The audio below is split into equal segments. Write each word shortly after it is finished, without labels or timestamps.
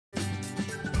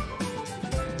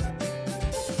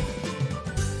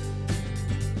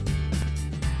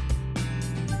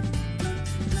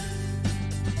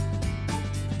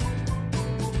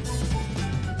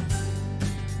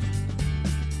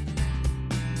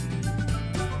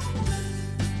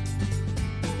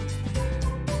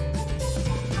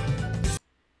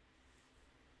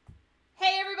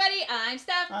I'm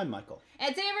Steph. I'm Michael.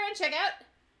 And today we're going to check out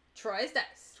Troy's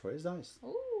Dice. Troy's Dice.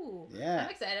 Ooh. Yeah. I'm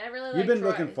excited. I really like You've been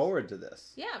Troy's. looking forward to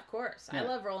this. Yeah, of course. Yeah. I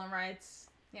love rolling rights,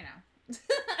 you know,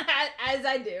 as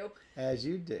I do. As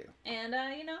you do. And,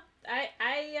 you know, I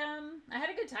had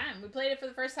a good time. We played it for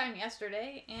the first time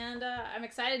yesterday, and I'm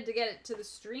excited to get it to the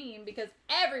stream because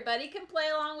everybody can play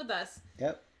along with us.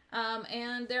 Yep.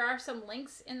 And there are some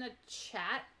links in the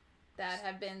chat that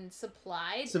have been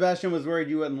supplied. Sebastian was worried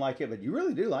you wouldn't like it, but you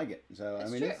really do like it. So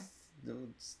That's I mean,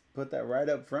 let's put that right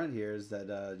up front here. Is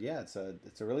that yeah, it's a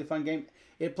really fun game.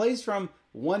 It plays from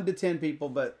 1 to 10 people,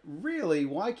 but really,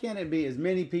 why can't it be as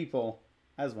many people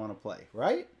as want to play?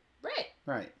 Right? Right.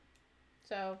 Right.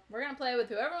 So we're gonna play with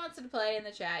whoever wants to play in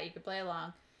the chat. You can play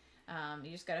along.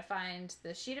 You just gotta find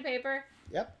the sheet of paper.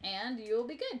 Yep. And you'll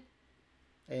be good.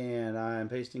 And I'm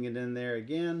pasting it in there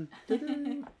again.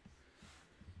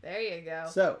 There you go.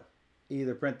 So,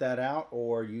 either print that out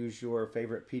or use your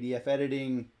favorite PDF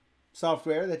editing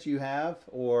software that you have,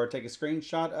 or take a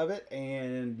screenshot of it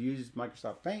and use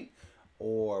Microsoft Paint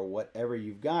or whatever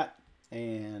you've got,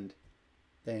 and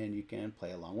then you can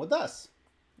play along with us.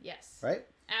 Yes. Right?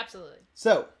 Absolutely.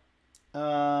 So,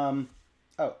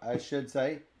 I should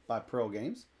say by Pearl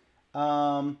Games.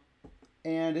 And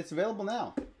it's available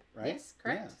now, right? Yes,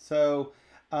 correct. Yeah. So,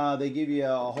 they give you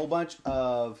a whole bunch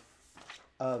of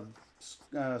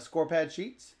score pad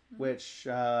sheets, which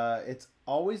it's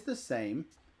always the same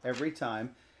every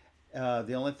time.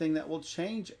 The only thing that will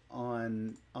change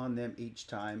on them each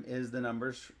time is the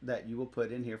numbers that you will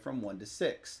put in here from 1 to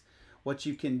 6. What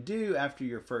you can do after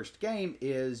your first game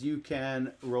is you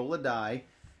can roll a die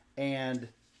and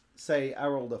say, I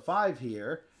rolled a 5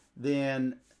 here.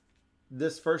 Then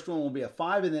this first one will be a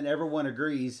 5, and then everyone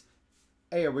agrees,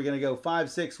 hey, are we going to go 5,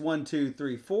 6, 1, 2,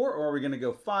 3, 4, or are we going to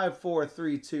go 5, 4,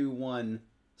 3, 2, 1,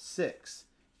 6?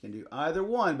 You can do either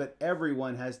one, but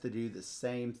everyone has to do the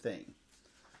same thing.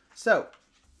 So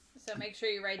make sure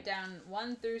you write down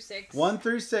 1 through 6. 1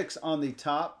 through 6 on the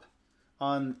top,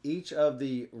 on each of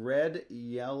the red,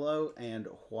 yellow, and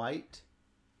white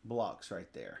blocks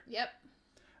right there. Yep.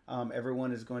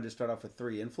 Everyone is going to start off with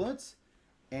 3 influence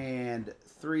and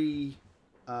 3,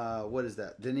 what is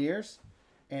that, deniers,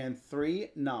 and 3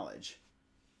 knowledge.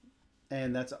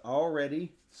 And that's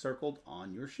already circled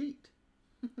on your sheet.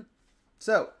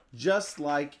 So, just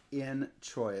like in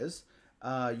Troy's,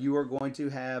 you are going to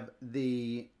have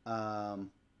the,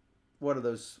 what are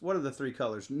those? What are the 3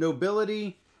 colors?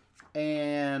 Nobility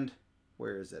and,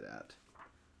 where is it at?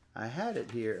 I had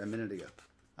it here a minute ago.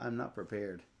 I'm not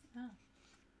prepared. Oh.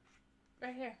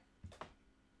 Right here.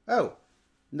 Oh,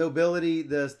 nobility,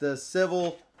 the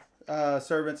civil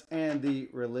servants, and the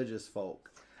religious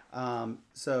folk.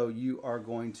 So you are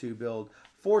going to build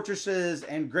fortresses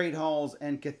and great halls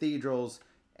and cathedrals,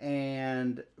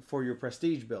 and for your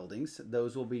prestige buildings,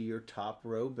 those will be your top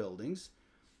row buildings.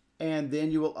 And then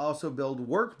you will also build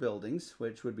work buildings,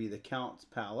 which would be the Count's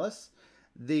Palace,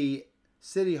 the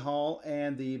City Hall,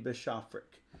 and the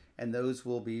Bishopric. And those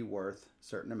will be worth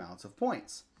certain amounts of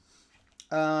points.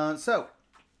 For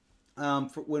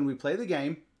when we play the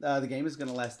game is going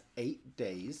to last 8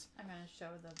 days. I'm going to show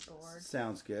the board.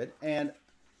 Sounds good. And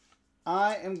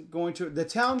I am going to, the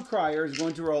town crier is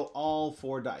going to roll all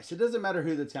 4 dice. It doesn't matter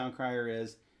who the town crier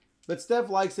is, but Steph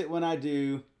likes it when I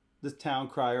do the town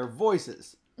crier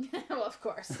voices. Well, of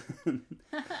course.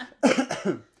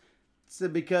 So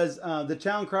because the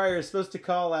town crier is supposed to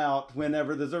call out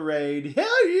whenever there's a raid,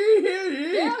 "Hell ye, hell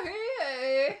ye! Hell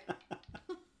ye!"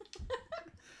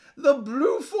 The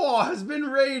Blue Four has been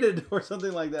raided," or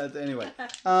something like that. Anyway,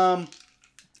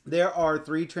 there are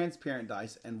 3 transparent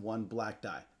dice and 1 black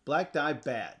die. Black die,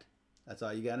 bad. That's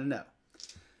all you got to know.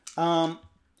 I'm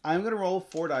going to roll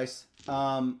 4 dice,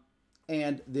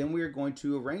 and then we are going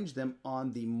to arrange them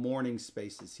on the morning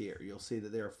spaces here. You'll see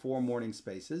that there are 4 morning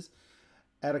spaces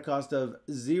at a cost of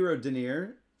 0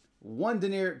 denier, 1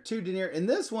 denier, 2 denier, and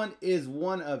this one is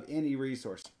one of any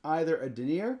resource, either a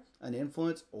denier, an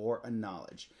influence, or a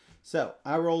knowledge. So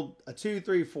I rolled a 2,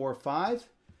 3, 4, 5,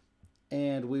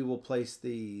 and we will place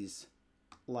these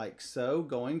like so,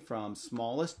 going from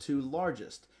smallest to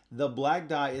largest. The black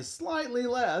die is slightly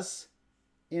less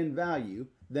in value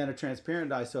than a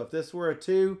transparent die. So if this were a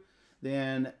 2,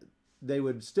 then they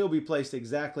would still be placed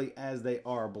exactly as they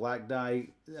are. Black die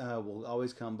will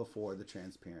always come before the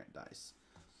transparent dice.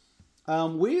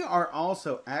 We are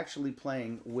also actually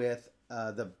playing with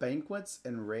the Banquets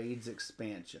and Raids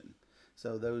expansion.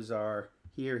 So those are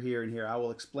here, here, and here. I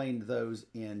will explain those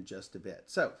in just a bit.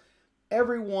 So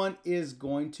everyone is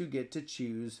going to get to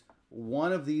choose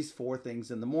one of these 4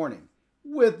 things in the morning,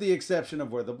 with the exception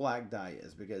of where the black die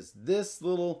is, because this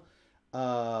little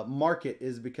market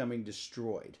is becoming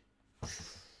destroyed.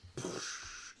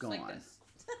 Gone. Like this.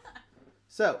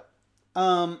 So,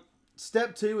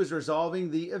 step 2 is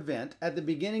resolving the event. At the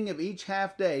beginning of each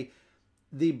half day,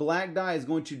 the black die is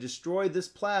going to destroy this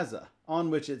plaza on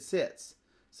which it sits.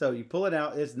 So you pull it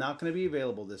out. It's not going to be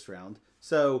available this round.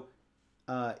 So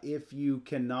if you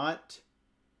cannot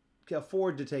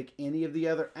afford to take any of the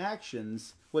other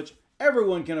actions, which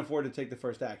everyone can afford to take the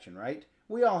first action, right?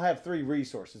 We all have 3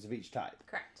 resources of each type.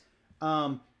 Correct.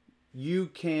 You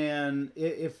can,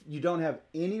 if you don't have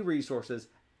any resources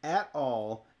at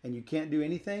all and you can't do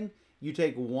anything, you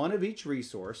take 1 of each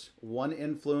resource, 1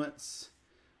 influence,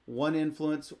 1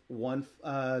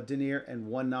 denier, and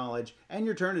 1 knowledge, and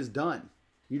your turn is done.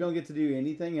 You don't get to do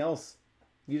anything else.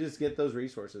 You just get those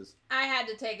resources. I had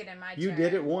to take it in my turn. You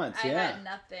did it once, I yeah. had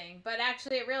nothing. But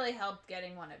actually, it really helped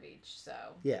getting 1 of each. So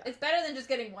yeah. It's better than just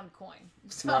getting 1 coin.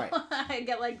 So right. I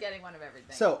like getting 1 of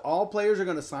everything. So all players are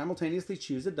going to simultaneously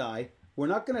choose a die. We're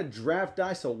not going to draft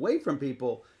dice away from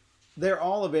people. They're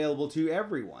all available to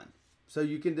everyone. So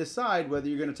you can decide whether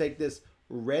you're going to take this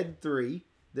red 3,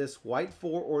 this white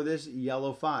 4, or this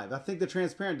yellow 5. I think the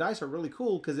transparent dice are really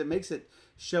cool because it makes it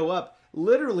show up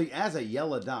literally as a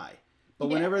yellow die. But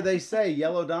whenever they say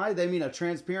yellow die, they mean a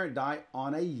transparent die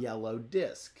on a yellow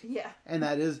disc. Yeah. And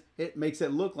that is, it makes it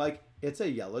look like it's a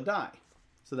yellow die.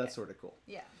 So that's sort of cool.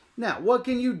 Yeah. Now, what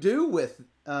can you do with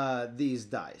these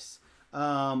dice?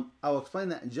 I'll explain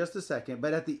that in just a second.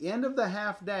 But at the end of the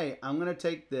half day, I'm going to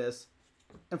take this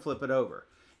and flip it over.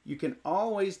 You can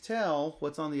always tell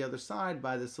what's on the other side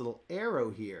by this little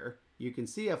arrow here. You can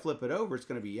see I flip it over, it's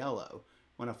going to be yellow.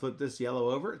 When I flip this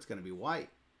yellow over, it's going to be white.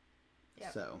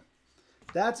 Yep. So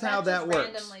that's how that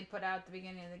works. Randomly put out at the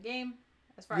beginning of the game,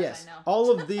 as far yes, as I know.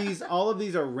 all of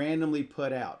these are randomly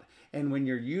put out. And when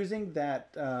you're using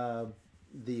that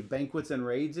the Banquets and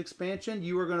Raids expansion,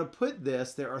 you are going to put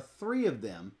this. There are 3 of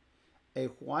them: a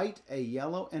white, a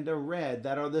yellow, and a red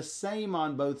that are the same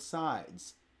on both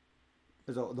sides.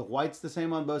 So the white's the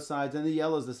same on both sides, and the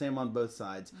yellow's the same on both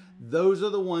sides. Mm-hmm. Those are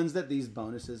the ones that these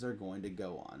bonuses are going to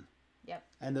go on. Yep.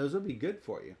 And those will be good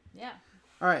for you. Yeah.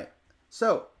 All right.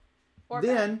 So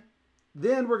then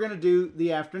we're going to do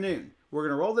the afternoon. We're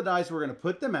going to roll the dice. We're going to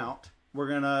put them out. We're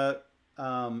going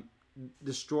to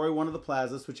destroy one of the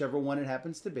plazas, whichever one it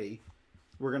happens to be.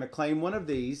 We're going to claim one of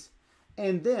these.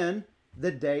 And then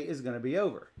the day is going to be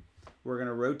over. We're going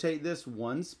to rotate this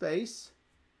 1 space.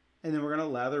 And then we're going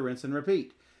to lather, rinse, and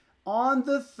repeat. On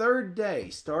the 3rd day,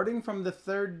 starting from the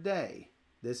 3rd day,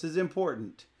 this is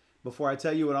important before I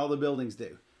tell you what all the buildings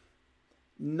do.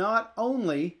 Not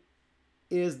only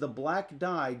is the black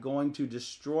die going to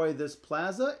destroy this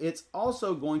plaza, it's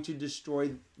also going to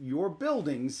destroy your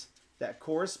buildings that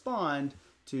correspond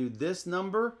to this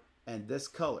number and this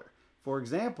color. For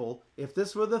example, if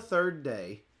this were the 3rd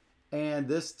day and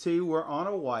this 2 were on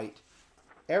a white,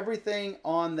 everything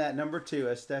on that number 2,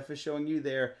 as Steph is showing you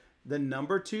there, the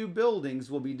number 2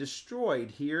 buildings will be destroyed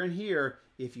here and here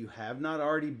if you have not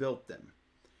already built them.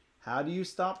 How do you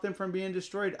stop them from being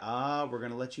destroyed? We're going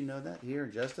to let you know that here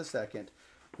in just a second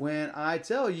when I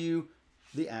tell you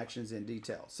the actions in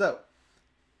detail. So,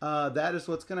 that is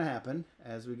what's going to happen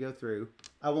as we go through.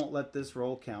 I won't let this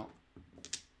roll count.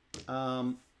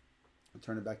 I'll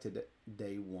turn it back to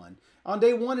day 1. On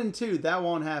day 1 and 2, that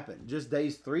won't happen. Just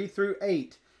days 3 through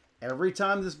 8. Every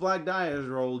time this black die is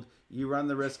rolled, you run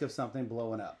the risk of something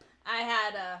blowing up. I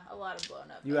had a lot of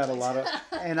blown up buildings. You had a lot of...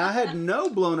 And I had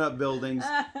no blown up buildings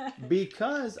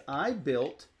because I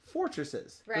built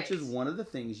fortresses, right, which is one of the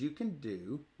things you can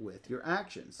do with your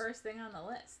actions. First thing on the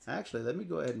list. Actually, let me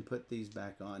go ahead and put these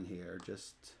back on here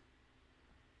just...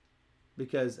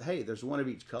 Because, hey, there's one of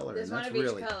each color. There's and one that's of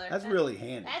really, each color. That's really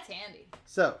handy. That's handy.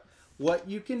 So, what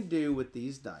you can do with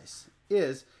these dice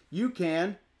is you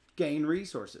can gain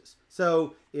resources.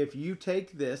 So, if you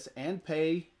take this and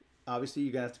pay, obviously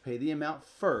you're going to have to pay the amount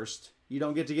first. You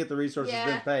don't get to get the resources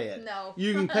then pay it. No.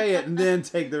 You can pay it and then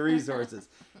take the resources.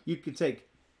 You could take,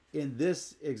 in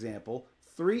this example,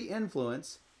 3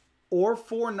 influence or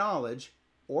 4 knowledge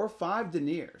or 5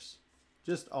 deniers.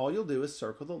 Just all you'll do is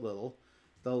circle the little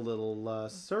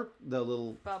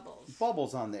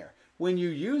bubbles on there. When you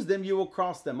use them, you will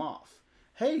cross them off.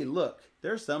 Hey, look,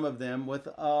 there's some of them with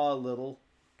little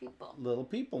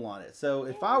people on it. So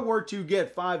if I were to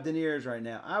get 5 deniers right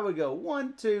now, I would go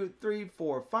 1, 2, 3,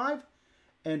 4, 5,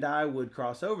 and I would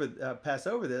pass over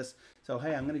this. So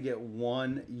hey, I'm going to get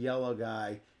 1 yellow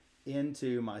guy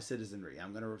into my citizenry.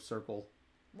 I'm going to circle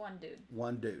 1 dude.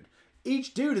 1 dude.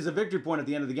 Each dude is a victory point at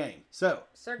the end of the game. So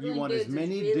circling you want as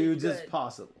many really dudes good. as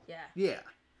possible. Yeah. Yeah.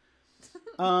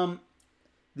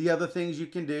 The other things you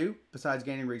can do, besides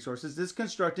gaining resources, is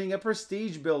constructing a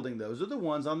prestige building. Those are the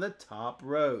ones on the top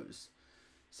rows.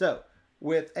 So,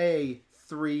 with a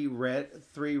three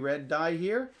red die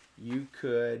here, you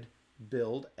could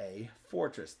build a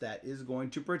fortress that is going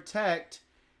to protect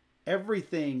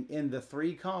everything in the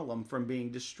 3 column from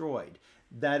being destroyed.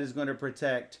 That is going to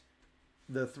protect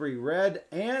the 3 red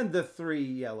and the 3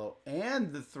 yellow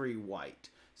and the 3 white.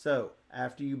 So,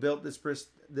 after you built this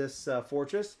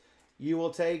fortress, you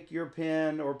will take your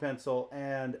pen or pencil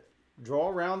and draw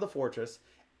around the fortress.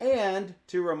 And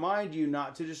to remind you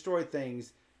not to destroy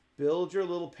things, build your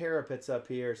little parapets up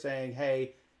here saying,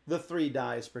 hey, the 3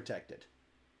 die is protected.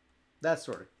 That's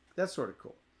sort of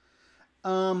cool.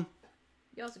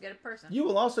 You also get a person. You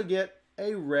will also get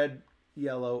a red,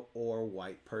 yellow, or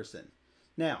white person.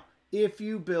 Now, if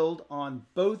you build on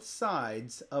both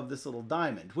sides of this little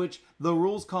diamond, which the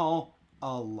rules call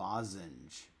a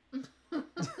lozenge.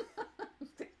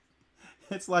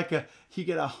 It's like you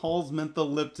get a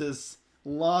Halsmentholiptus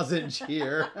lozenge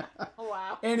here.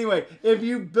 Wow. Anyway, if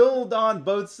you build on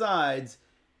both sides,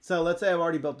 so let's say I've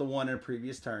already built the 1 in a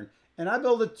previous turn, and I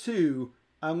build a 2,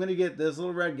 I'm going to get this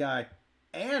little red guy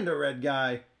and a red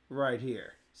guy right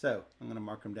here. So I'm going to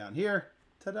mark them down here.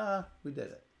 Ta-da! We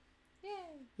did it.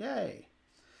 Yay!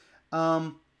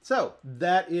 So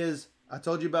that is, I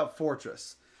told you about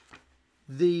fortress.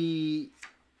 Let me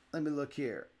look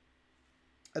here.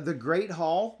 The Great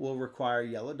Hall will require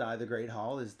yellow die. The Great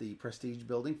Hall is the prestige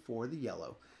building for the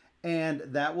yellow. And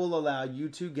that will allow you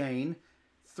to gain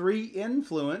 3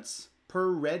 influence per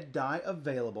red die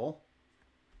available.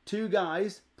 2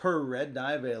 guys per red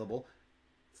die available.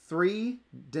 3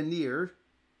 denier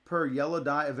per yellow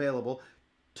die available.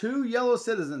 2 yellow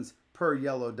citizens per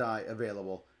yellow die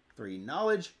available. 3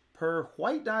 knowledge per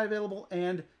white die available.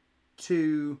 And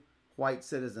 2 white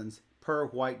citizens per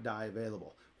white die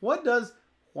available. What does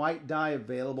white die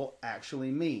available actually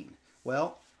mean?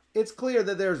 Well, it's clear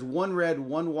that there's 1 red,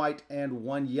 1 white, and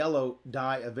 1 yellow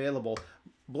die available.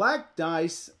 Black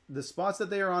dice, the spots that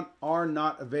they are on, are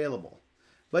not available.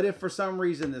 But if for some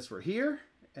reason this were here,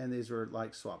 and these were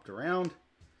like swapped around,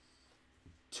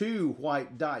 2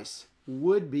 white dice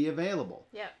would be available.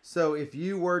 Yeah. So if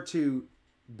you were to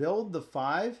build the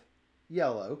 5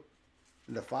 yellow,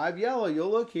 the 5 yellow, you'll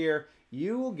look here,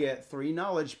 you will get 3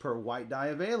 knowledge per white die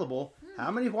available. How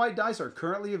many white dice are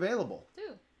currently available?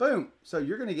 2. Boom. So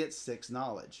you're going to get 6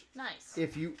 knowledge. Nice.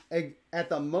 If you, at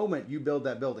the moment you build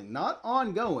that building, not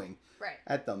ongoing. Right.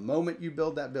 At the moment you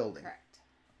build that building. Correct.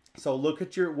 So look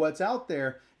at what's out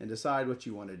there and decide what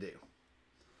you want to do.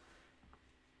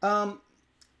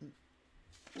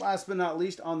 Last but not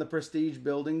least, on the prestige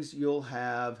buildings, you'll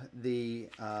have the,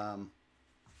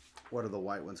 what are the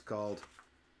white ones called?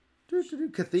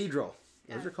 Cathedral.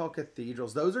 Those are called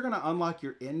cathedrals. Those are going to unlock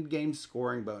your end-game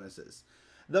scoring bonuses.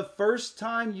 The first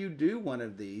time you do one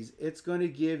of these, it's going to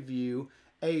give you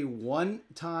a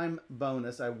one-time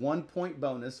bonus, a 1-point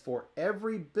bonus for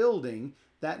every building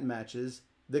that matches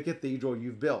the cathedral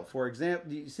you've built. For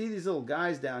example, you see these little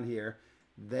guys down here?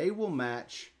 They will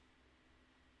match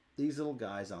these little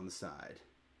guys on the side.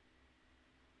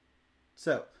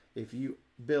 So, if you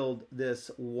build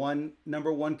this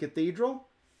number 1 cathedral,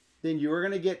 then you are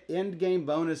going to get end game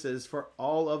bonuses for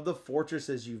all of the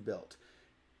fortresses you've built.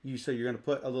 So you're going to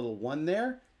put a little 1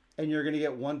 there, and you're going to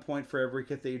get 1 point for every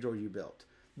cathedral you built.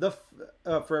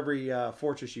 For every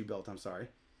fortress you built, I'm sorry.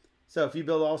 So if you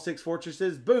build all 6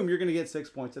 fortresses, boom, you're going to get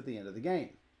 6 points at the end of the game.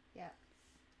 Yeah.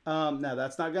 Now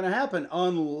that's not going to happen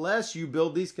unless you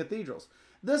build these cathedrals.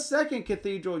 The second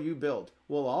cathedral you build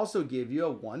will also give you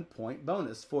a 1-point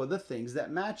bonus for the things that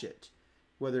match it,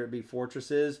 whether it be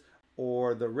fortresses,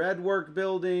 or the red work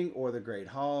building, or the great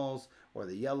halls, or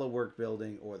the yellow work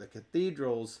building, or the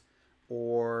cathedrals,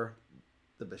 or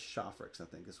the bishoprics, I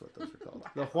think is what those are called.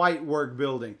 The white work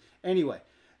building. Anyway,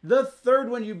 the third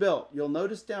one you built, you'll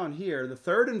notice down here, the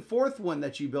third and fourth one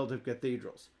that you built of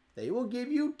cathedrals, they will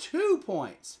give you 2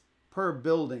 points per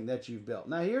building that you've built.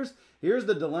 Now here's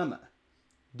the dilemma.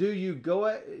 Do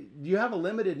you have a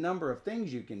limited number of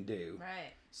things you can do?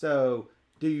 Right. So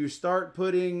do you start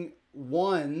putting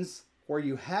 1s where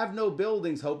you have no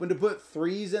buildings, hoping to put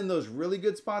 3s in those really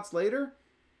good spots later?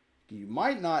 You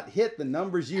might not hit the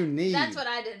numbers you need. That's what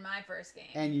I did in my first game.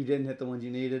 And you didn't hit the ones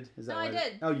you needed? Is that No, I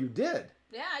did. Oh, you did?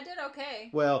 Yeah, I did okay.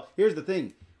 Well, here's the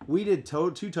thing. We did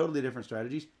 2 totally different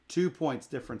strategies. 2 points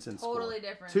difference in score. Totally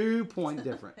different. 2-point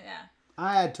different. Yeah.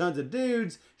 I had tons of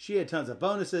dudes. She had tons of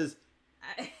bonuses.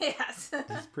 Yes.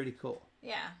 That's pretty cool.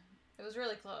 Yeah. It was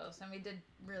really close, and we did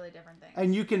really different things.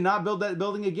 And you cannot build that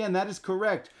building again. That is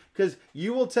correct. Because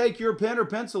you will take your pen or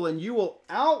pencil and you will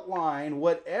outline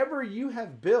whatever you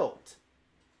have built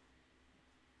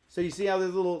So you see how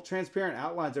there's little transparent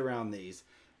outlines around these.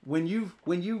 When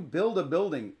you build a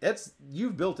building,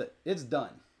 you've built it. It's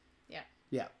done. Yeah.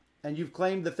 Yeah. And you've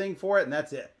claimed the thing for it, and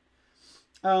that's it.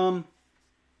 So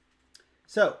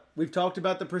we've talked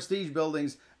about the prestige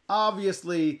buildings.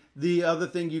 Obviously, the other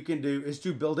thing you can do is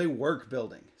to build a work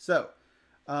building. So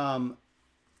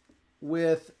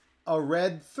with a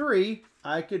red 3,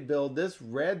 I could build this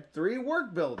red 3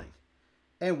 work building.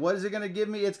 And what is it going to give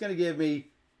me? It's going to give me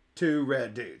 2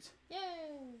 red dudes. Yay!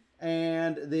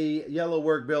 And the yellow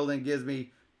work building gives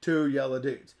me 2 yellow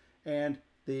dudes. And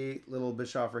the little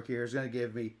Bischoffric here is going to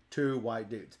give me 2 white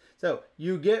dudes. So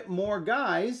you get more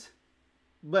guys,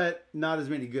 but not as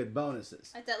many good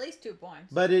bonuses. That's at least 2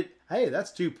 points. But hey,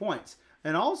 that's 2 points.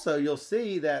 And also, you'll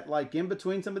see that, like, in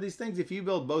between some of these things, if you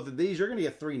build both of these, you're going to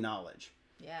get 3 knowledge.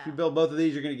 Yeah. If you build both of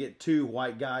these, you're going to get 2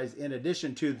 white guys in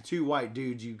addition to the 2 white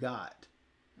dudes you got.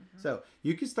 So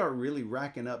you can start really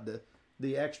racking up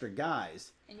the extra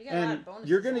guys. And you get a lot of bonuses.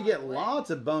 You're going to get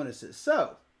lots of bonuses.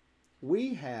 So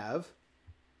we have,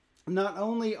 not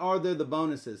only are there the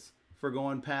bonuses for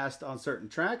going past on certain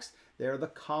tracks, there are the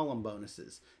column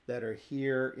bonuses that are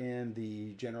here in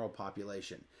the general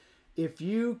population. If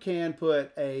you can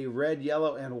put a red,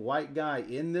 yellow, and white guy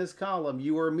in this column,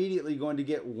 you are immediately going to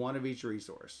get 1 of each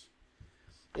resource.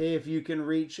 If you can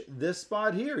reach this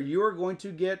spot here, you are going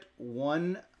to get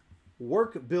 1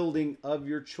 work building of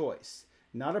your choice.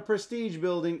 Not a prestige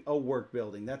building, a work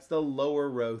building. That's the lower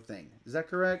row thing. Is that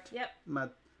correct? Yep. Am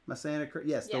I saying it correct?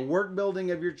 Yes, Yeah. The work building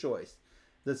of your choice.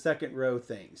 The second row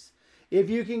things.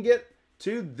 If you can get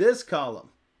to this column,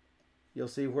 you'll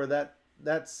see where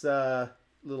that's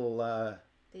little...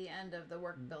 the end of the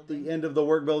work building. The end of the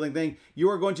work building thing. You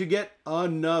are going to get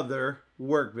another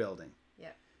work building.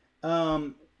 Yep.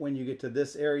 When you get to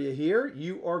this area here,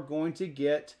 you are going to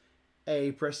get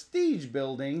a prestige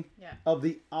building of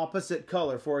the opposite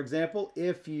color. For example,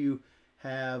 if you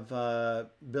have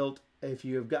if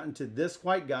you have gotten to this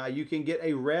white guy, you can get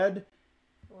a red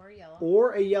or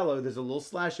a yellow. There's a little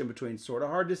slash in between, sort of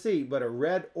hard to see, but a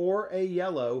red or a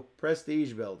yellow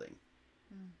prestige building.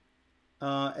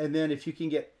 And then if you can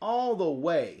get all the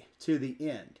way to the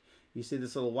end, you see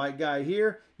this little white guy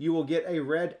here, you will get a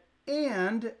red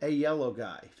and a yellow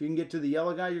guy. If you can get to the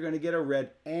yellow guy, you're going to get a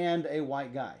red and a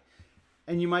white guy.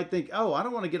 And you might think, oh, I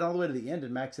don't want to get all the way to the end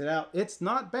and max it out. It's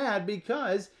not bad,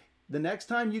 because the next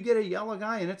time you get a yellow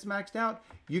guy and it's maxed out,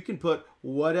 you can put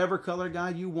whatever color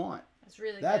guy you want.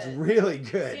 That's really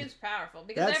good. Seems powerful,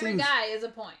 because every guy is a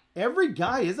point. Every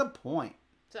guy is a point.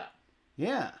 So.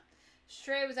 Yeah.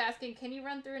 Stray was asking, can you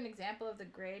run through an example of the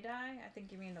gray die? I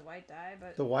think you mean the white die,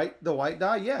 but the white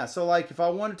die, yeah. So like if I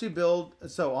wanted to build,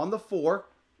 so on the 4,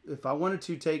 if I wanted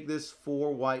to take this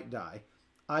 4 white die,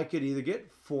 I could either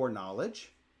get 4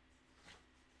 knowledge,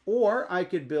 or I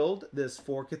could build this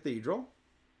 4 cathedral,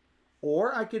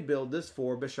 or I could build this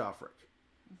 4 bishopric.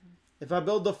 If I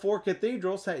build the 4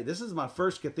 cathedrals, hey, this is my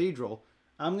first cathedral,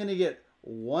 I'm going to get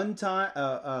 1x,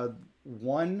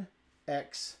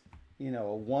 a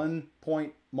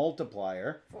 1-point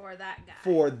multiplier for that guy.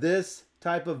 For this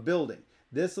type of building.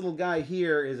 This little guy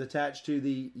here is attached to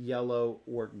the yellow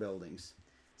work buildings.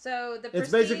 So the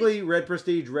It's basically red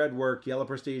prestige, red work, yellow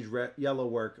prestige, yellow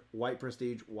work, white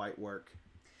prestige, white work.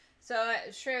 So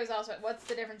Stray was also, what's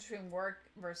the difference between work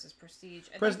versus prestige?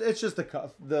 It's just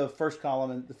the first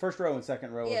column and the first row and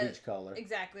second row of each color.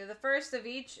 Exactly. The first of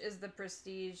each is the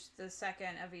prestige. The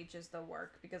second of each is the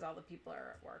work, because all the people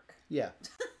are at work. Yeah.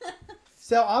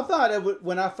 So I thought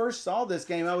when I first saw this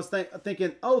game, I was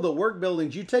thinking, oh, the work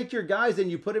buildings. You take your guys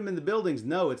and you put them in the buildings.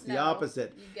 No, it's the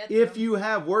opposite. If you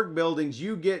have work buildings,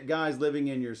 you get guys living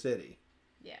in your city.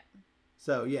 Yeah.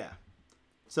 So, yeah.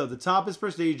 So the top is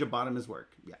prestige, the bottom is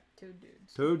work. Yeah. 2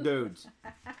 dudes. 2 dudes.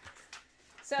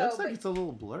 So looks like it's a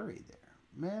little blurry there.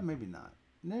 Man, maybe not.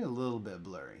 Maybe a little bit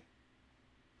blurry.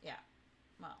 Yeah.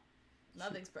 Well,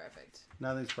 nothing's perfect.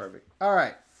 Nothing's perfect. All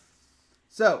right.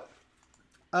 So,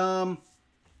 now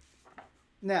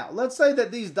let's say that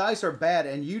these dice are bad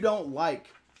and you don't like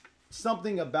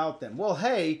something about them. Well,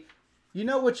 hey, you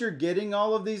know what you're getting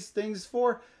all of these things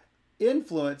for?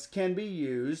 Influence can be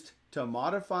used to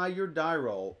modify your die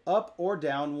roll up or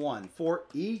down 1 for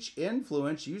each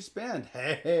influence you spend.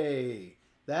 Hey,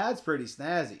 that's pretty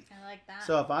snazzy. I like that.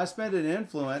 So if I spend an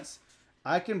influence,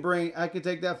 I can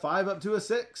take that 5 up to a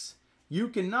 6. You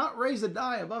cannot raise a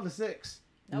die above a 6,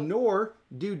 nor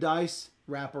do dice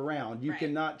wrap around. You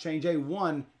cannot change a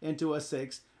 1 into a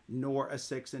 6, nor a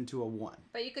 6 into a 1.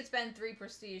 But you could spend 3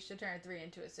 prestige to turn 3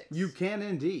 into a 6. You can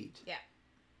indeed. Yeah.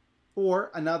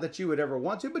 Or, not that you would ever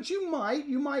want to, but you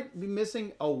might be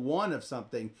missing a 1 of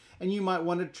something, and you might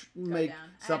want to make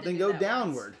something go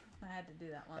downward. I I had to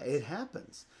do that once. It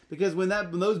happens. Because when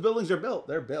those buildings are built,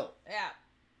 they're built. Yeah.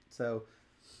 So,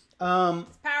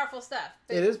 it's powerful stuff.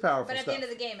 It is powerful But at stuff. the end of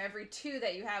the game, every 2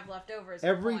 that you have left over is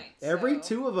every a point. Every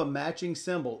 2 of a matching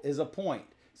symbol is a point.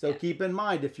 So keep in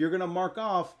mind, if you're going to mark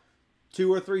off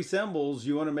 2 or 3 symbols,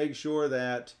 you want to make sure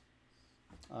that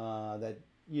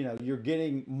you're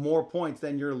getting more points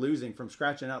than you're losing from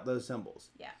scratching out those symbols.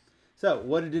 Yeah. So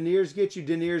what do deniers get you?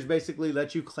 Deniers basically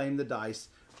let you claim the dice.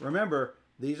 Remember,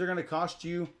 these are going to cost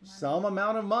you some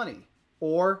amount of money,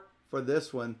 or for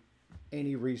this one,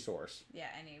 any resource. Yeah,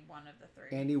 any one of the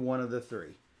 3. Any one of the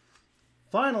 3.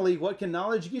 Finally, what can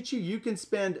knowledge get you? You can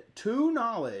spend 2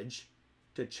 knowledge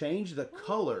to change the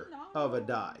color of a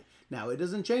die. Now, it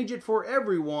doesn't change it for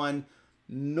everyone,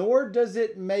 nor does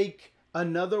it make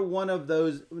another one of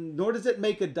those, nor does it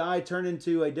make a die turn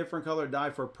into a different color die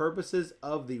for purposes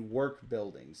of the work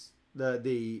buildings.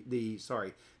 The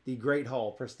Great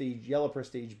Hall prestige, yellow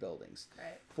prestige buildings.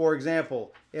 Right. For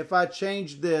example, if I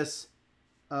change this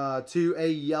to a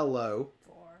yellow,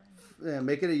 4.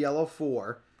 Make it a yellow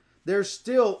 4, there's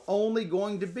still only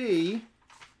going to be,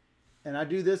 and I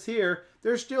do this here,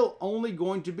 there's still only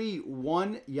going to be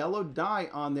 1 yellow die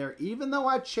on there. Even though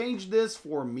I changed this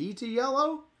for me to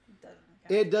yellow,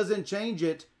 it doesn't change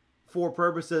it for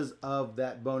purposes of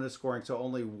that bonus scoring. So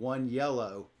only 1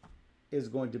 yellow is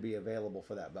going to be available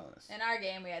for that bonus. In our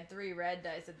game, we had 3 red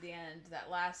dice at the end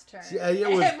that last turn. Yeah, it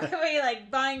was, and we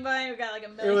buying, we got like a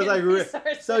million. It was like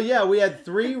resources. So yeah, we had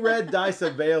 3 red dice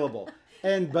available,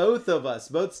 and both of us,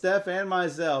 both Steph and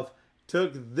myself,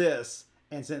 took this.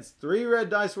 And since 3 red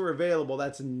dice were available,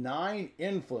 that's 9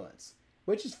 influence,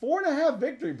 which is 4.5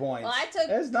 victory points. Well, I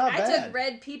took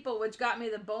red people, which got me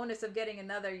the bonus of getting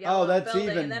another yellow building,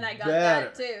 even and then I got better.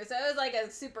 that too. So it was like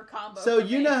a super combo. So for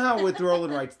you me. know how with roll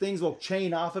and writes, things will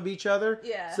chain off of each other?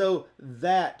 Yeah. So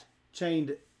that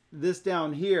chained this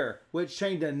down here, which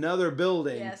chained another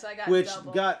building. Yeah, so I got which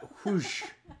double. got whoosh.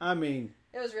 I mean,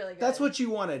 it was really good. That's what you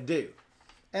want to do.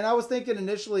 And I was thinking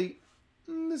initially,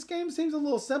 this game seems a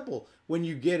little simple. When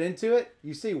you get into it,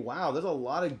 you see, wow, there's a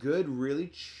lot of good, really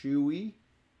chewy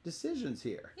decisions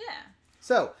here. Yeah.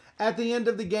 So at the end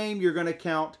of the game, you're going to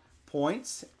count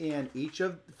points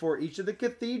for each of the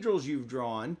cathedrals you've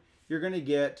drawn. You're going to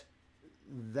get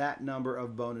that number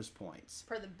of bonus points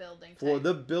for the building type. For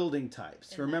the building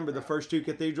types. Remember, the first 2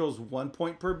 cathedrals, 1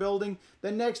 point per building.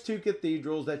 The next 2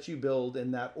 cathedrals that you build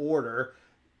in that order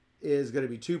is going to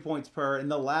be 2 points per, and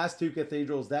the last 2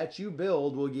 cathedrals that you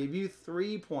build will give you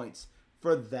 3 points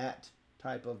for that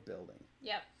type of building.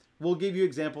 Yep. We'll give you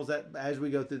examples as we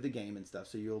go through the game and stuff,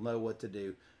 so you'll know what to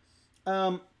do.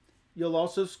 You'll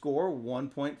also score 1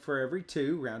 point for every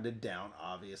 2, rounded down,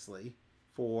 obviously,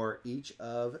 for each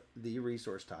of the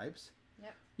resource types.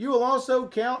 Yep. You will also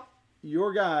count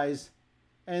your guys,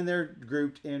 and they're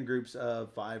grouped in groups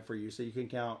of 5 for you, so you can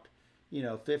count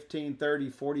 15, 30,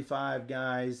 45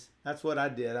 guys. That's what I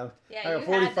did. I got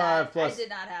 45 plus. I did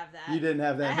not have that. You didn't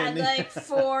have that. I had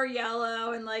 4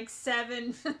 yellow and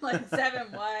 7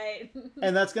 white.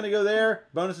 And that's going to go there.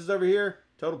 Bonuses over here.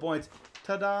 Total points.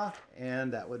 Ta-da.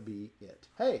 And that would be it.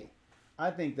 Hey,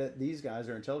 I think that these guys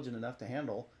are intelligent enough to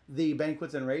handle the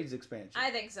Banquets and Raids expansion.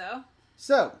 I think so.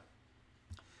 So,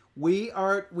 we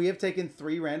have taken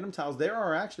 3 random tiles. There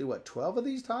are actually, 12 of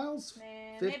these tiles?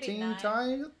 15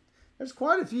 tiles? There's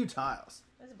quite a few tiles.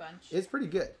 There's a bunch. It's pretty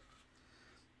good.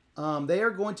 They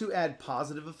are going to add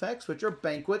positive effects, which are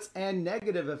banquets, and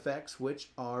negative effects,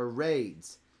 which are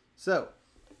raids. So,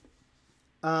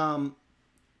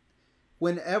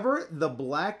 whenever the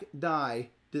black die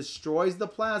destroys the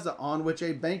plaza on which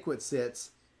a banquet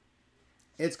sits,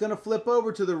 it's going to flip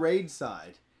over to the raid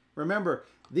side. Remember,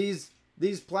 these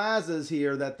plazas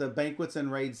here that the banquets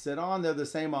and raids sit on, they're the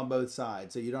same on both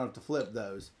sides, so you don't have to flip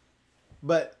those.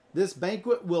 But this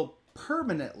banquet will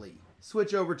permanently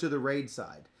switch over to the raid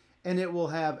side, and it will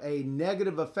have a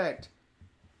negative effect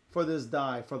for this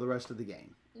die for the rest of the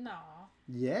game. No.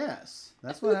 Yes,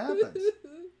 that's what happens.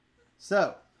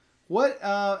 So,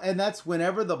 and that's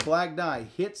whenever the black die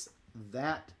hits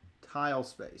that tile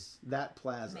space, that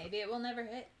plaza. Maybe it will never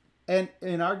hit. And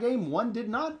in our game,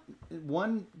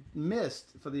 one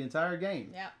missed for the entire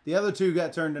game. Yeah. The other 2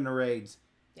 got turned into raids.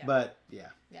 Yeah. But, yeah.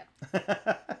 Yeah.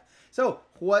 So,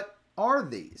 what are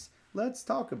these? Let's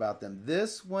talk about them.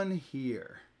 This one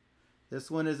here. This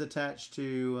one is attached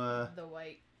to... the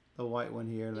white. The white one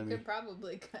here. You could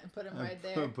probably put them right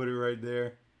there. Put it right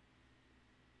there.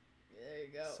 There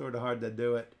you go. Sort of hard to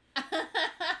do it.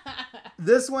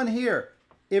 This one here.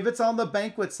 If it's on the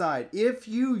banquet side, if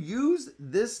you use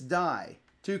this die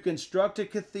to construct a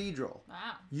cathedral,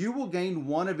 wow, you will gain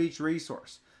 1 of each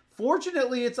resource.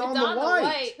 Fortunately, it's on It's the on the white.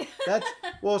 white. That's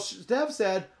well. Steph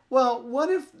said, "Well, what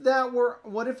if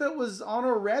it was on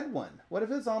a red one? What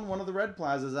if it's on one of the red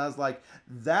plazas?" I was like,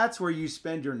 "That's where you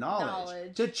spend your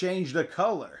knowledge. To change the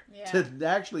color, to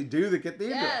actually do the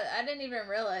cathedral." Yeah, I didn't even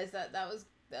realize that was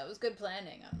good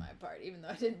planning on my part, even though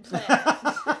I didn't plan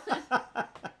it.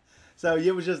 So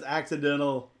it was just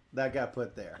accidental that got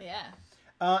put there. Yeah.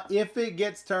 If it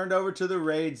gets turned over to the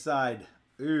raid side,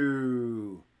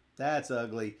 ooh, that's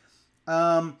ugly.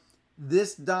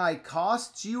 This die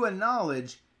costs you a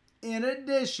knowledge in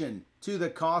addition to the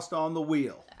cost on the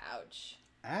wheel. Ouch.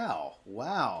 Ow.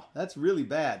 Wow. That's really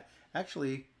bad.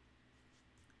 Actually,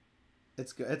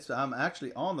 it's good. I'm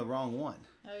actually on the wrong one.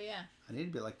 Oh, yeah. I need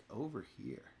to be like over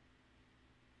here.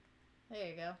 There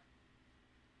you go.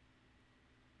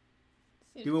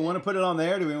 Seems Do we good. want to put it on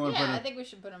there? Do we want to put it? I think we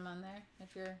should put them on there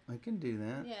if you're. I can do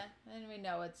that. Yeah, and we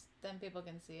know then people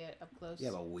can see it up close.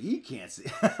 Yeah, but we can't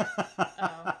see.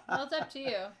 Oh, well, it's up to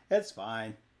you. It's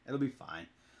fine. It'll be fine.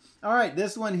 All right,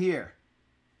 this one here.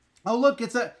 Oh, look,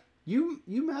 it's you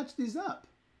matched these up.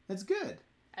 It's good.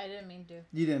 I didn't mean to.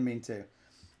 You didn't mean to.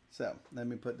 So let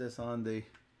me put this on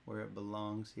where it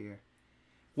belongs here.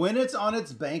 When it's on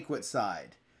its banquet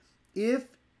side,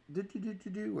 if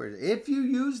you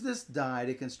use this die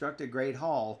to construct a great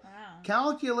hall,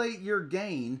 calculate your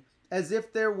gain as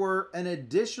if there were an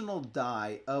additional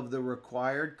die of the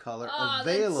required color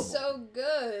available. That's so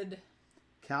good.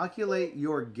 Calculate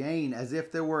your gain as if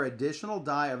there were additional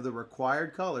die of the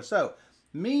required color. So,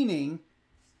 meaning,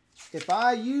 if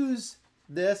I use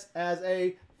this as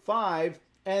a 5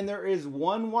 and there is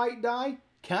one white die,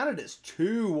 count it as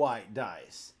 2 white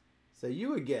dice. So you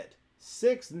would get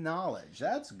 6 knowledge.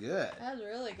 That's good. That's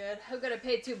really good. I'm going to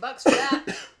pay $2 for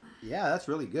that. Yeah, that's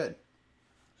really good.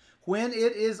 When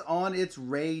it is on its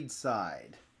raid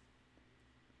side.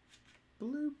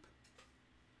 Bloop.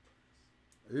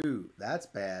 Ooh, that's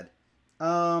bad.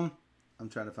 I'm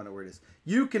trying to find out where it is.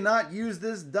 You cannot use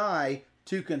this die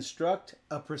to construct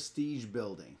a prestige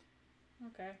building.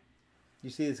 Okay. You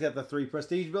see it's got the 3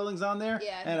 prestige buildings on there?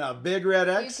 Yeah. And a big red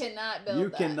X? You cannot build You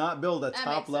cannot build a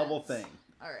top level thing.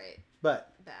 All right.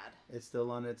 But bad. It's still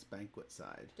on its banquet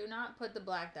side. Do not put the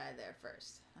black die there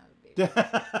first.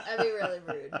 That'd be really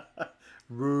rude.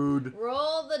 Rude.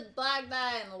 Roll the black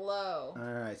die in low.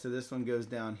 All right, so this one goes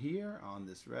down here on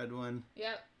this red one.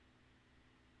 Yep.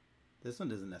 This one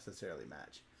doesn't necessarily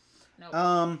match.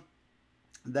 Nope.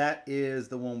 That is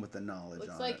the one with the knowledge on it.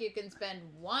 Looks like you can spend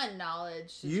 1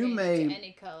 knowledge to You change may, it to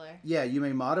any color. Yeah, you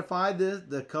may modify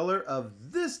the color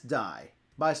of this die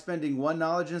by spending 1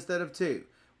 knowledge instead of 2.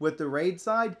 With the raid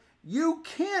side, you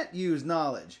can't use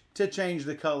knowledge to change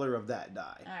the color of that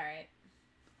die. All right.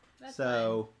 That's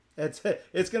so fine.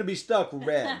 It's going to be stuck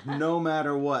red no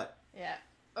matter what. Yeah.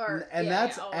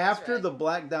 That's after the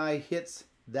black die hits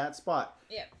that spot.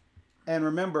 Yep. And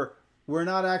remember, we're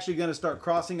not actually going to start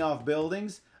crossing off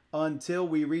buildings until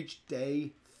we reach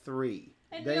day 3.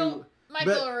 And Michael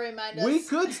will remind us. We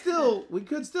could still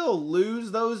lose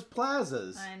those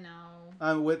plazas. I know.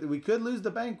 We could lose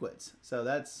the banquets. So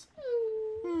that's...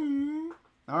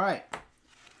 All right.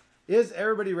 Is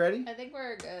everybody ready? I think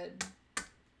we're good.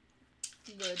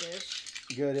 Goodish.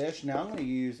 Goodish. Now I'm going to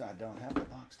use... I don't have the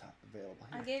box top available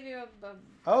here. I gave you a...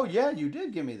 Oh, yeah, you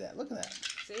did give me that. Look at that.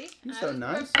 See? You're so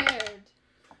nice. Prepared.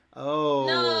 Oh.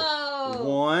 No.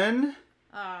 1.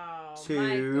 Oh, 2.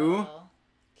 Michael.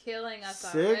 Killing us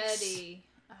 6. already.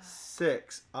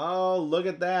 6. Oh, look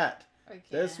at that.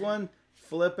 This one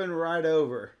flipping right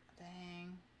over.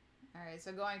 Dang. All right,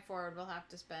 so going forward, we'll have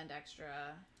to spend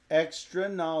extra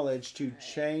knowledge to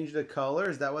change the color.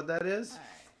 Is that what that is? All right.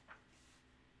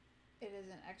 It is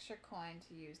an extra coin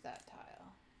to use that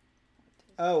tile.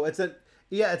 Oh, it's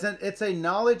a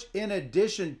knowledge in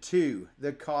addition to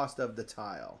the cost of the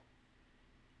tile.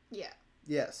 Yeah.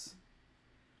 Yes.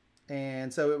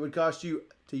 And so it would cost you,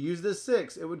 to use this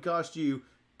 6, it would cost you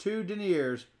 2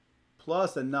 deniers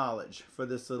plus a knowledge for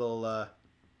this little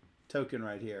token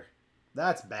right here.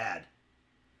 That's bad.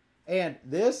 And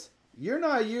this, you're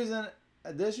not using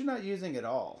at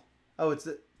all.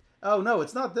 Oh, no,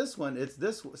 it's not this one. It's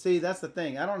this one. See, that's the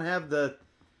thing. If I don't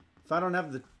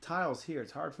have the tiles here,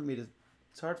 it's hard for me to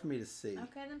see.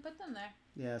 Okay, then put them there.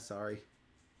 Yeah, sorry.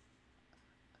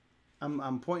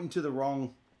 I'm pointing to the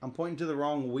wrong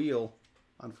wheel,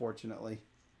 unfortunately.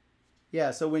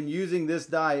 Yeah, so when using this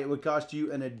die, it would cost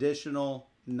you an additional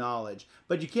knowledge.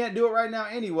 But you can't do it right now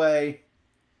anyway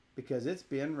because it's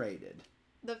been rated.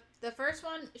 The first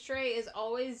one, Shrey, is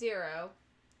always 0.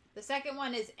 The second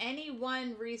one is any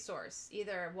one resource,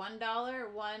 either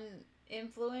 $1, 1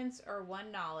 influence, or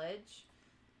 1 knowledge.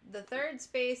 The third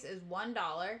space is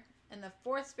 $1, And the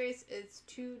fourth space is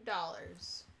 $2.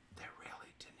 They're really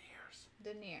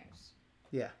Deniers.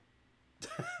 Yeah.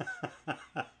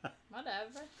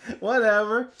 Whatever.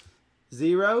 Whatever.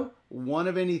 0, 1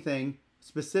 of anything.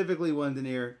 Specifically 1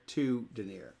 denier, 2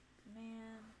 denier.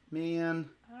 Man.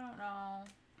 I don't know. I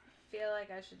feel like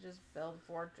I should just build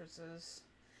fortresses.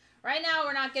 Right now,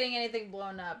 we're not getting anything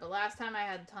blown up, but last time I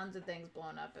had tons of things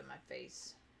blown up in my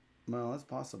face. Well, that's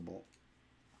possible.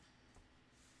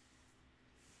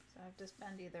 So I have to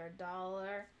spend either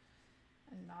 $1,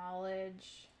 a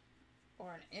knowledge,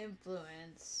 or an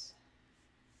influence.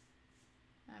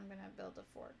 I'm gonna build a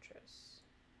fortress.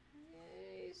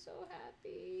 Yay, so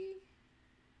happy.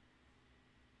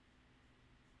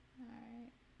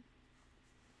 Alright.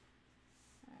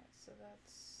 Alright, so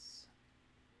that's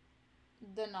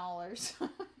the Knollers.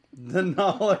 The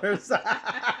Knollers.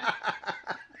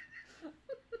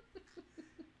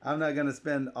 I'm not going to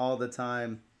spend all the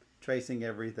time tracing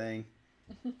everything.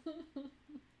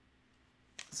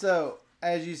 So,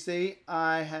 as you see,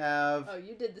 I have... Oh,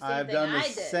 you did the same I've thing done the I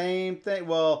did. same thing.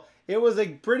 Well, it was a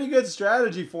pretty good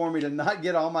strategy for me to not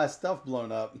get all my stuff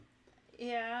blown up.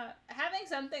 Yeah, having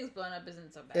some things blown up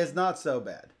isn't so bad. It's not so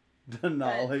bad.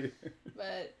 Denali.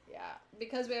 But yeah,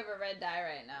 because we have a red die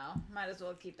right now, might as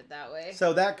well keep it that way.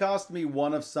 So that cost me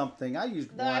 1 of something. I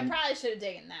used Though 1. I probably should have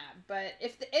taken that. But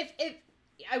if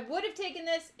I would have taken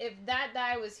this if that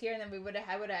die was here, and then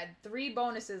I would have had 3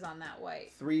 bonuses on that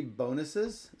white. 3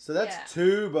 bonuses? So that's Yeah.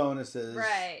 2 bonuses.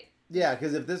 Right. Yeah,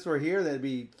 because if this were here, that'd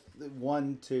be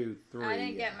 1, 2, 3. I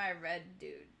didn't get my red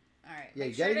dude. All right. Yeah,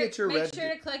 you gotta get your red. Make sure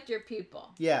to collect your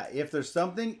people. Yeah, if there's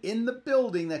something in the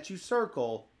building that you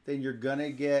circle, then you're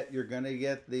gonna get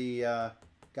the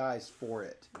guys for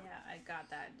it. Yeah, I got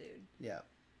that dude. Yeah,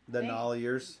 the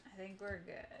Nolliers. I think we're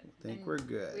good. I think we're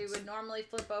good. We would normally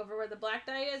flip over where the black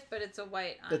die is, but it's a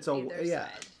white on It's a either yeah.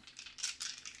 side.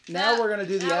 Now we're gonna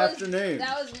do the afternoon.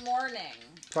 That was morning.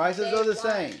 Prices Day are the 1.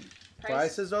 same.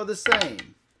 Prices are the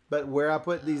same, but where I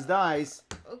put these dice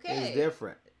is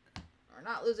different. We're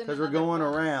not losing because we're going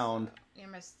around. You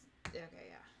missed. Okay,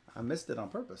 yeah. I missed it on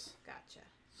purpose. Gotcha.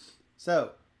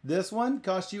 So this one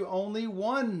costs you only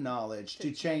 1 knowledge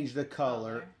to change the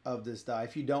color of this die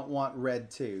if you don't want red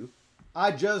 2.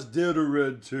 I just did a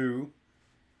red 2.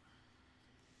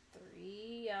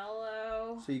 3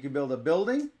 yellow. So you can build a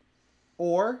building,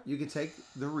 or you can take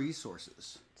the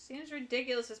resources. Seems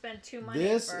ridiculous to spend 2 money.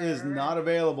 This is not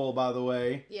available, by the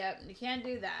way. Yep, you can't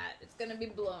do that. It's gonna be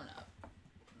blown up.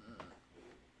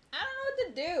 I don't know what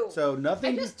to do. So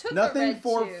nothing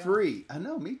for free. I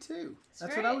know, me too.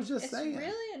 That's what I was just saying. It's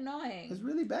really annoying. It's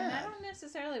really bad. And I don't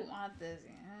necessarily want this.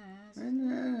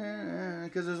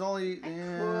 Because there's only... I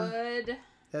could.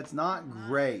 That's not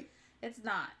great. It's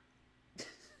not.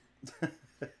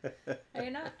 Are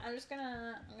you not? I'm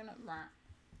gonna...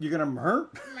 You're gonna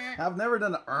merp? I've never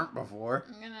done an before.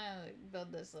 I'm gonna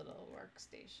build this little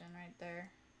workstation right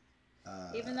there.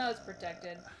 Even though it's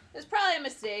protected. It's probably a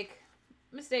mistake.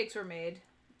 Mistakes were made.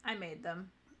 I made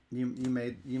them. You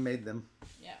made them.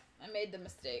 Yeah, I made the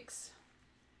mistakes.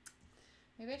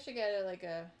 Maybe I should get it like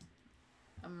a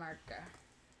marker.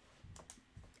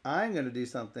 I'm gonna do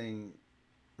something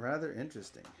rather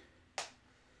interesting.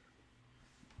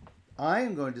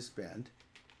 I'm gonna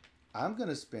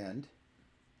spend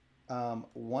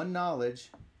 1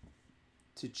 knowledge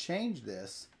to change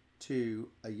this to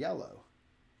a yellow.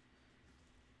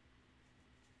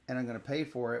 And I'm going to pay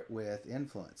for it with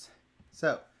influence.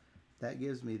 So that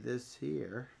gives me this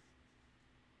here.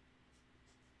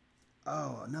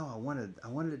 Oh no, I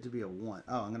wanted it to be a 1.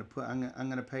 Oh, I'm going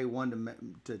to pay 1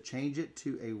 to change it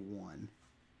to a 1.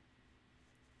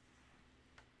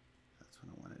 That's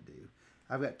what I want to do.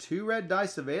 I've got 2 red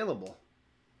dice available,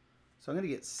 so I'm going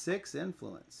to get 6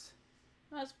 influence.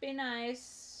 Must be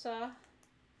nice.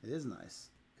 It is nice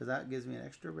because that gives me an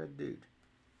extra red dude.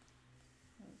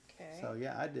 Okay. So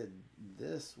yeah, I did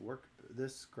this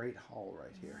great haul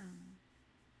right here.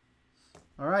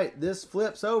 All right, this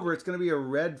flips over. It's going to be a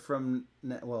red from,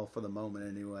 well, for the moment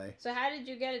anyway. So how did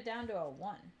you get it down to a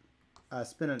 1? I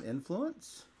spent an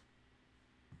influence.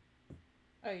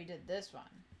 Oh, you did this one.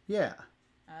 Yeah.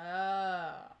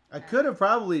 Oh. I could have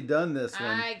probably done this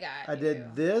one. I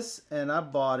did this, and I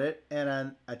bought it,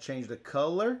 and I changed the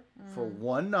color for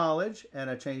 1 knowledge, and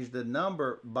I changed the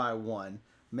number by 1,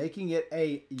 making it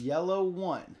a yellow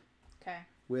 1. Okay.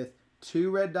 With 2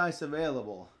 red dice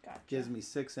available. Gotcha. Gives me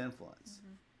 6 influence.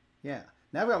 Yeah.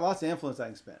 Now I've got lots of influence I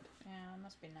can spend. Yeah, it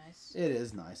must be nice. It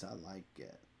is nice. I like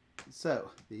it.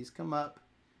 So, these come up.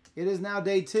 It is now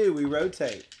day 2. We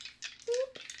rotate.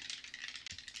 Boop.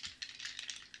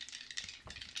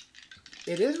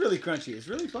 It is really crunchy. It's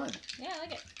really fun. Yeah, I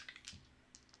like it.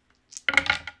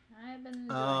 I've been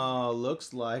doing?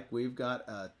 Looks like we've got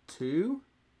a 2,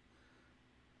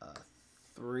 a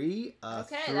 3, a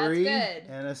Okay, 3, that's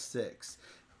good. and a 6.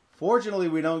 Fortunately,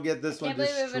 we don't get this one destroyed.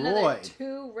 I can't believe we have another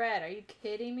 2 red. Are you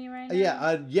kidding me right now?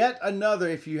 Yeah, yet another.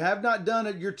 If you have not done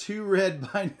it, you're 2 red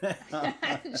by now.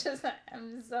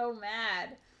 I'm so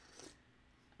mad.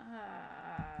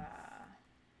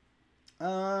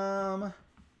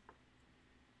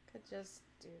 Could just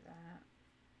do that.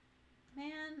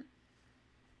 Man.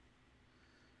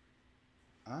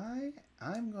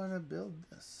 I'm gonna build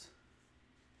this.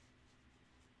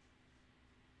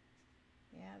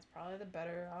 Yeah, it's probably the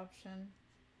better option.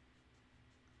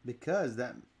 Because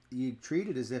that you treat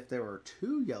it as if there were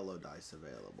 2 yellow dice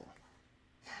available.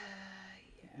 Yeah.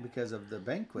 Because of the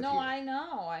banquet No, here. I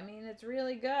know. I mean, it's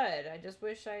really good. I just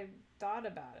wish I thought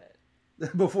about it.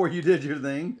 Before you did your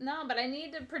thing? No, but I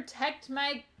need to protect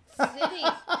my city.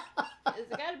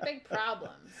 It's got big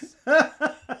problems.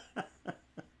 Got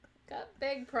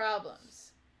big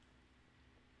problems.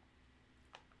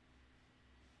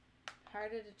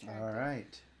 Harder to turn. All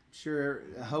right. Sure.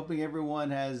 Hoping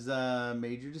everyone has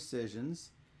made your decisions.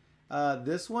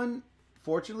 This one,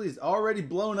 fortunately, is already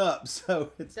blown up,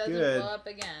 so it's good. Doesn't blow up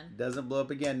again. Doesn't blow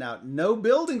up again. Now, no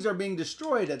buildings are being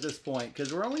destroyed at this point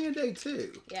because we're only in day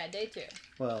 2. Yeah, day 2.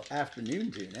 Well,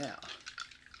 afternoon 2 now.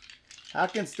 How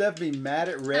can Steph be mad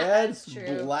at red? That's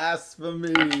true.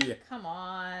 Blasphemy. Come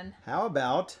on. How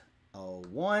about a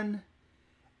 1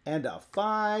 and a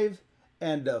 5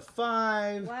 and a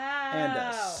 5 Wow. and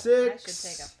a 6? I should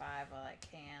take a 5 while I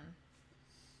can.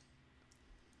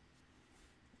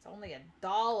 It's only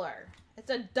 $1. It's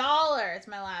 $1. It's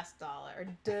my last dollar.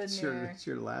 It's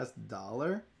your last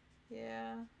dollar?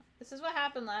 Yeah. This is what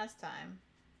happened last time.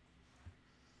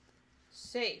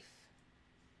 Safe.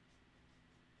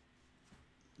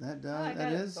 That Oh, I does. got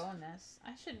That a is. bonus.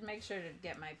 I should make sure to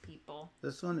get my people.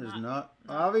 This one is not.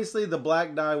 No. Obviously, the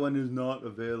black die one is not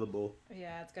available.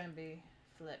 Yeah, it's gonna be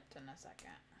flipped in a second.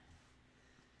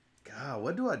 God,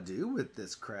 what do I do with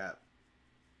this crap?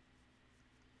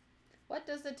 What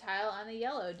does the tile on the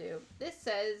yellow do? This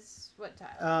says what tile?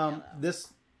 On the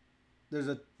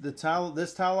yellow?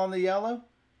 This tile on the yellow.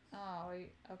 Oh,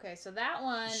 okay. So that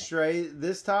one.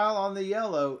 This tile on the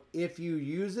yellow. If you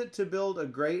use it to build a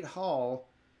great hall,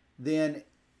 then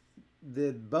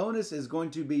the bonus is going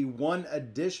to be 1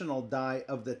 additional die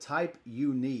of the type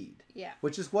you need. Yeah.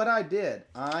 Which is what I did.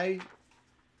 I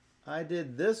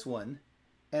did this one.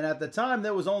 And at the time,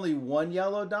 there was only 1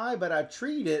 yellow die, but I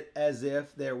treat it as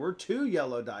if there were 2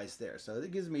 yellow dice there. So that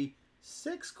gives me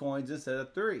 6 coins instead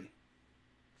of 3.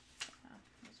 Oh,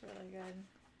 that's really good.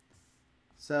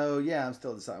 So, yeah, I'm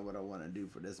still deciding what I want to do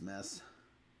for this mess.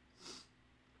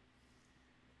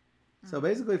 So,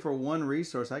 basically, for 1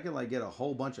 resource, I can, get a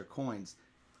whole bunch of coins.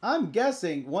 I'm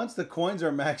guessing once the coins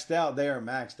are maxed out, they are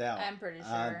maxed out. I'm pretty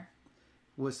sure.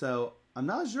 So, I'm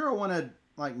not sure I want to,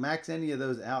 max any of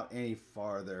those out any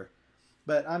farther.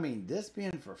 But, I mean, this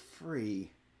being for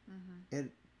free,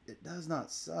 it does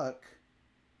not suck.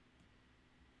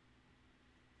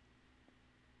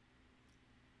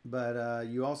 But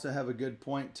you also have a good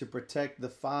point to protect the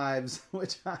 5s,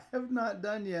 which I have not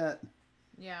done yet.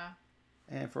 Yeah.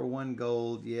 And for 1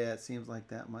 gold, yeah, it seems like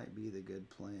that might be the good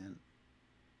plan.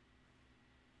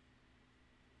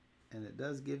 And it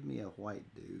does give me a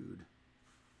white dude.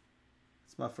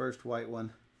 It's my first white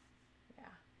one. Yeah.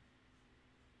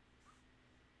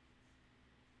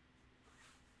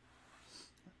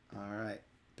 All right.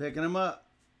 Picking them up.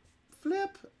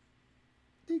 Flip.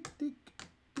 Tick, tick.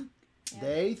 Yep.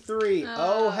 Day 3.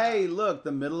 Oh, hey, look.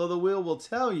 The middle of the wheel will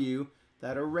tell you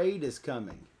that a raid is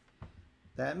coming.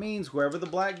 That means wherever the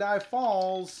black die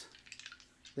falls,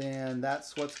 then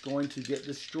that's what's going to get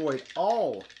destroyed.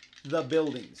 All the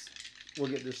buildings will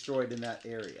get destroyed in that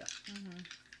area.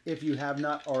 If you have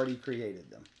not already created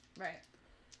them. Right.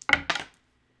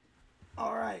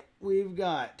 All right. We've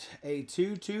got a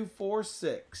 2, 2, 4,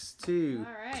 6. 2,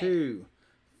 All right. 2,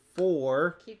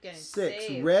 4, Keep getting 6.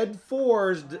 saved. Red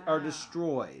 4s are Wow.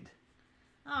 destroyed.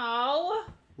 Oh.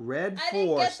 Red I didn't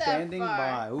 4 get that standing far.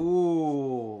 by.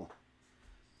 Ooh.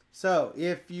 So,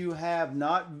 if you have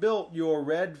not built your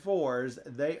red 4s,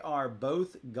 they are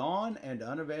both gone and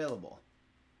unavailable.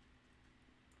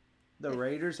 The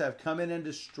raiders have come in and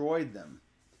destroyed them.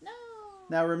 No.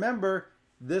 Now remember,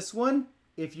 this one,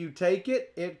 if you take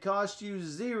it, it costs you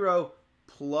 0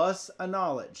 plus a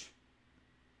knowledge.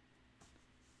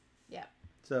 Yeah.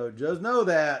 So just know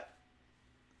that.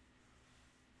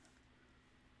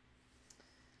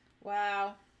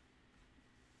 Wow.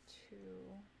 2.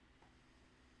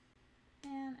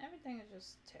 Man, everything is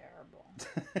just terrible.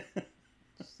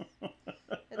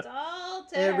 It's all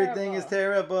terrible. Everything is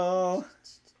terrible.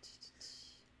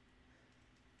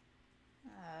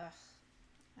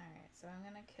 Alright, so I'm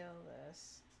gonna kill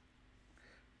this.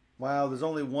 Wow, there's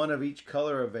only one of each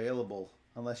color available.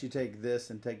 Unless you take this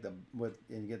and take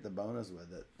and get the bonus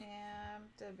with it. Yeah, I'm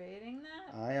debating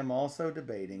that. I am also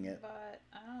debating it. But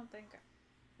I don't think,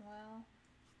 well,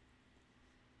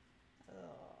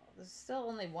 there's still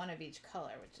only one of each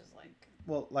color, which is like.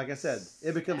 Well, like I said,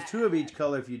 it becomes two of each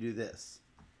color if you do this.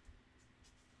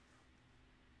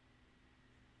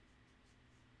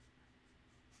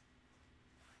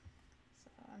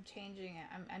 So I'm changing it.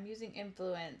 I'm using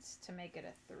influence to make it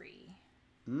a 3.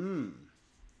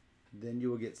 Then you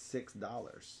will get $6.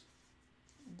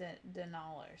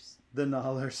 Denolars. The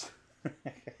dollars.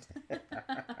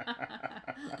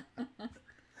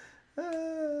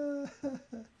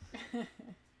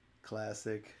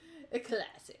 Classic. A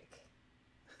classic.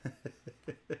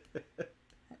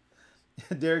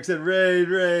 Derek said, "Raid,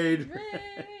 raid."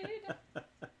 Raid.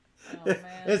 Oh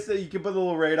man. You can put the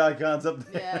little raid icons up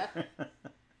there. Yeah.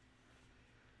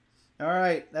 All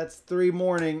right, that's 3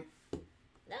 morning.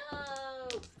 No.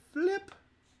 Flip.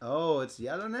 Oh, it's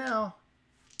yellow now.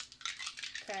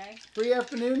 Okay. Free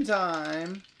afternoon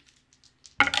time.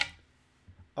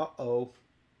 Uh-oh.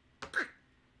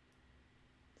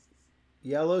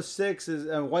 Yellow 6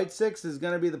 is white 6 is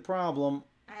going to be the problem.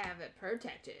 I have it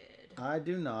protected. I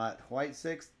do not. White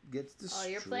 6 gets destroyed. Oh,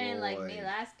 you're playing like me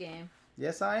last game.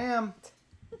 Yes, I am.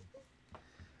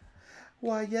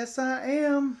 Why, yes, I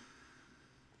am.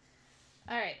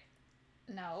 All right.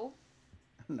 No.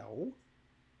 No.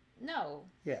 No.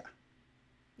 Yeah.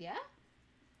 Yeah?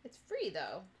 It's free,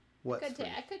 though. What's I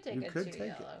could take You a could 2 take it.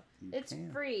 yellow. You It's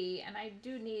can. free, and I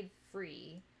do need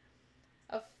free.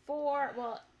 A 4,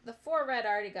 well, the 4 red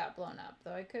already got blown up,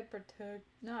 though I could protect.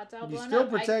 No, it's all You blown still up.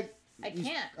 protect. I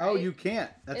can't. Oh, right? you can't.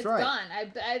 That's it's right. gone.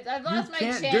 I've lost my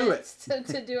can't chance do it.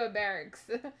 to do a barracks.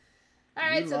 All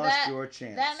right, You so lost your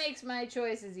chance. that makes my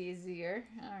choices easier.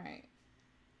 All right.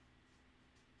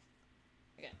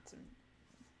 I got some.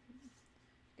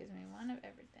 Gives me one of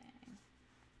everything.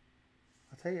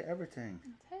 I'll tell you everything.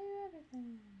 I'll tell you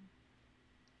everything.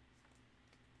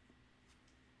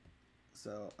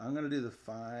 So I'm gonna do the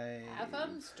 5. Have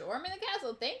fun storming the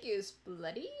castle. Thank you,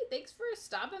 Splitty. Thanks for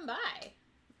stopping by.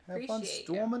 Have fun Appreciate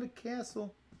storming the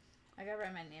castle. I gotta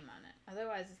write my name on it.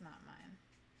 Otherwise, it's not mine.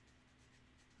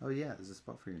 Oh yeah, there's a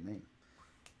spot for your name.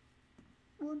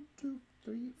 1, 2,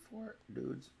 3, 4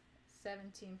 dudes.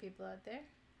 17 people out there.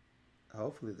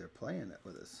 Hopefully they're playing it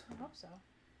with us. I hope so.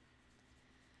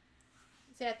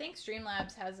 See, I think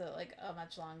Streamlabs has a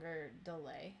much longer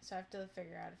delay, so I have to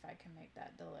figure out if I can make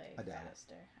that delay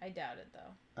faster. I doubt it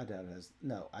though. I doubt it has.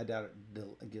 No, I doubt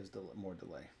it gives more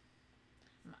delay.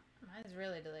 Mine's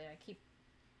really delayed. I keep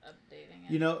updating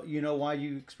it. You know why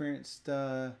you experienced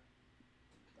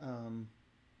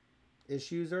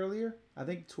issues earlier? I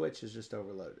think Twitch is just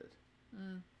overloaded.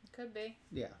 It could be.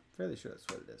 Yeah, fairly sure that's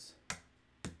what it is.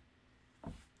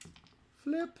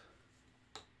 Flip.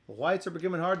 The whites are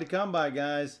becoming hard to come by,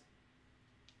 guys.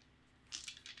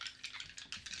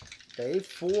 Day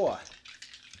 4.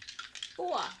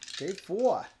 4. Day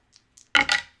 4.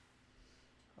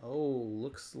 Oh,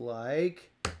 looks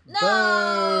like... No!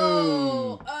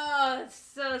 Boom! Oh, it's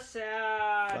so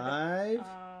sad. 5,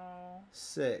 Oh.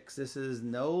 6. This is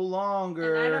no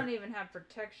longer... And I don't even have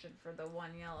protection for the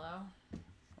 1 yellow.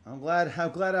 I'm glad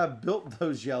I built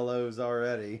those yellows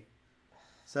already.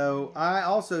 So I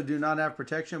also do not have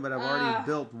protection, but I've already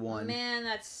built one. Man,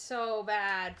 that's so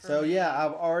bad for So me. yeah,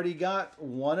 I've already got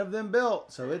one of them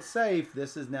built, so it's safe.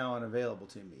 This is now unavailable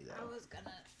to me though. I was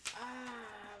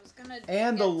gonna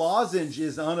And the lozenge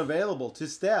is unavailable to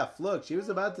Steph. Look, she was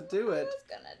about to do I it. was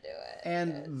gonna do it.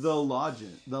 And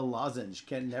the lozenge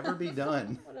can never be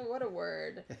done. what a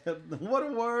word. What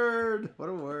a word. What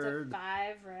a word. It's a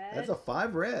 5 red. That's a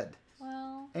 5 red.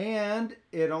 Well. And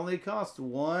it only costs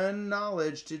 1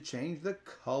 knowledge to change the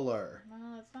color.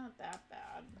 Well, it's not that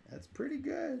bad. That's pretty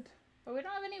good. But we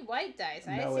don't have any white dice.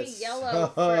 No, I it say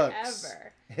yellow sucks.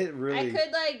 forever. It really...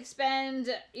 I could spend,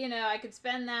 I could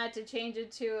spend that to change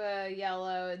it to a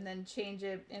yellow and then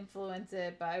influence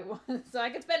it by 1. So I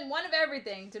could spend 1 of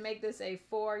everything to make this a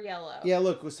 4 yellow. Yeah,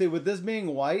 look, see, with this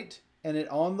being white and it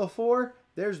on the 4,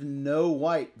 there's no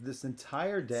white this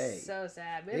entire day. So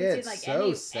sad. We haven't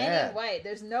seen any white.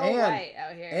 There's no white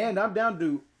out here. And I'm down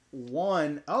to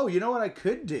 1. Oh, you know what I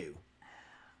could do?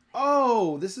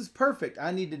 Oh, this is perfect.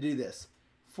 I need to do this.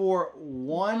 For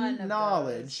 1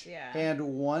 knowledge and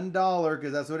 $1,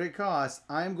 because that's what it costs,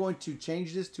 I'm going to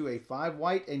change this to a 5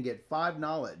 white and get 5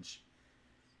 knowledge.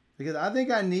 Because I think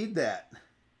I need that.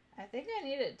 I think I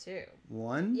need it too.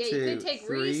 1, Yeah, 2, you could take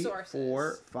 3, resources.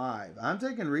 4, 5. I'm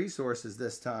taking resources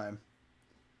this time.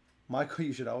 Michael,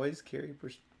 you should always carry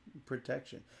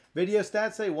protection. Video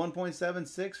stats say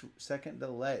 1.76 second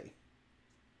delay.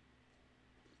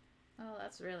 Oh,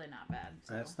 that's really not bad.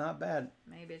 So That's not bad.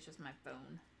 maybe it's just my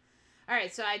phone. All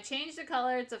right, so I changed the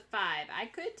color to 5.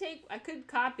 I could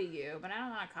copy you, but I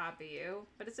don't want to copy you.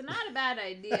 But it's not a bad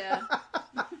idea.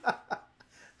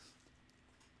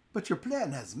 But your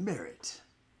plan has merit.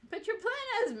 But your plan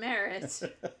has merit.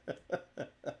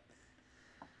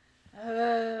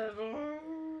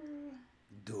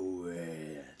 Do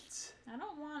it. I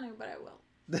don't want to, but I will.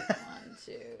 1,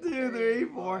 2, 2, 3,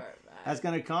 4. 5. That's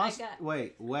gonna cost.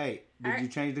 Wait. Did you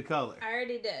change the color? I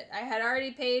already did. I had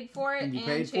already paid for it. And you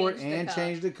paid for it and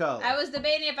changed the color. I was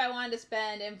debating if I wanted to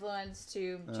spend influence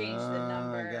to change the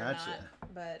number gotcha. or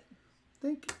not, but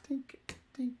Think.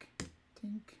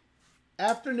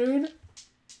 Afternoon.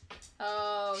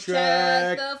 oh,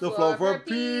 Check the floor for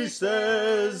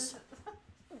pieces.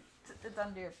 It's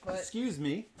under your foot. Excuse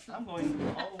me. I'm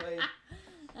going all the way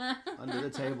under the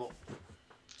table.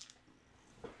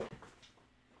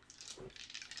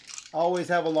 Always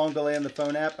have a long delay on the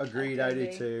phone app. Agreed, I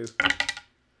do too.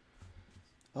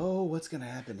 Oh, what's going to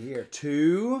happen here?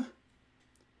 2.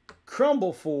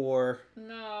 Crumble 4.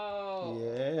 No.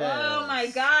 Yes. Oh my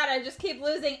god, I just keep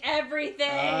losing everything.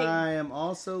 I am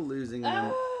also losing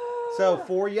them. Oh. So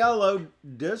 4 yellow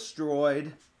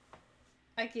destroyed.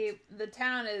 The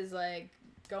town is like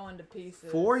going to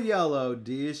pieces. 4 yellow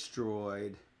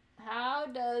destroyed. How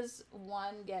does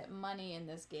one get money in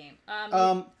this game?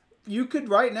 You could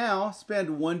right now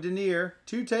spend 1 denier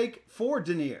to take 4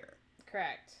 denier.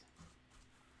 Correct.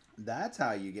 That's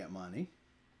how you get money.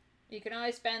 You can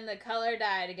always spend the color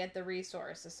die to get the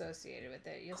resource associated with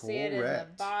it. You'll see it in the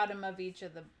bottom of each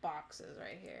of the boxes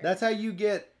right here. That's how you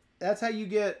get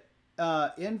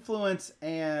influence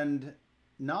and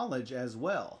knowledge as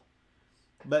well.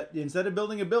 But instead of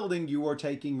building a building, you are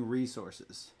taking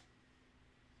resources.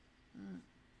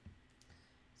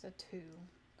 So 2.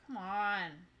 Come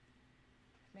on.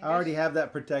 I already have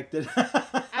that protected.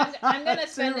 I'm gonna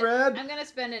spend red. I'm gonna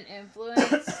spend an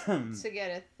influence to get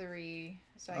a 3.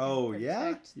 So I can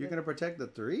protect you're gonna protect the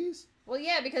 3s? Well,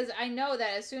 yeah, because I know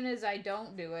that as soon as I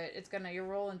don't do it, you're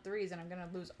rolling 3s, and I'm gonna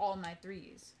lose all my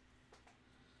 3s.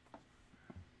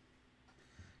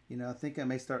 You know, I think I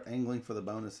may start angling for the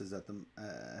bonuses at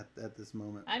this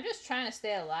moment. I'm just trying to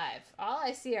stay alive. All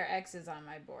I see are X's on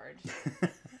my board.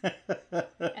 And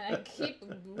I keep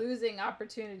losing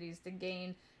opportunities to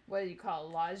gain, what do you call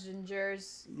it,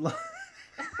 lozengers?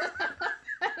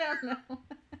 I don't know.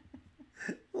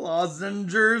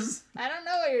 Lozengers? I don't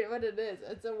know what it is.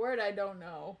 It's a word I don't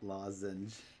know.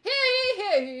 Lozenge.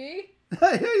 Hey!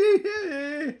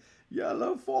 Hey!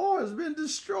 Yellow 4 has been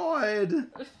destroyed.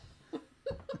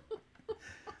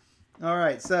 All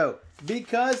right, so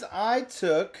because I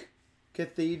took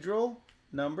Cathedral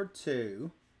number 2,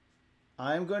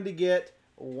 I'm going to get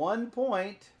 1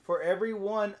 point for every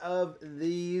one of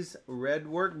these red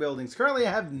work buildings. Currently,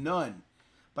 I have none,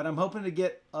 but I'm hoping to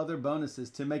get other bonuses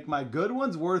to make my good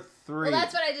ones worth 3. Well,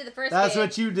 that's what I did the first That's game.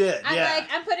 what you did.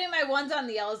 I'm putting my 1s on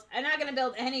the yellows. I'm not gonna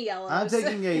build any yellows. I'm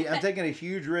taking a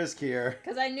huge risk here.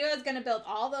 Because I knew I was gonna build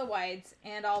all the whites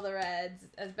and all the reds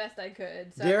as best I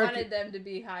could. So Derek, I wanted them to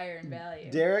be higher in value.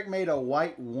 Derek made a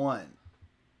white 1.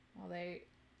 Well,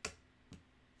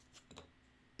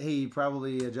 He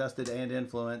probably adjusted and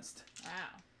influenced. Wow.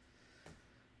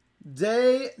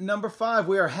 Day number 5.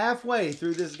 We are halfway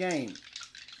through this game.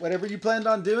 Whatever you planned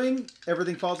on doing,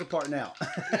 everything falls apart now.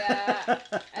 Yeah,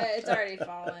 it's already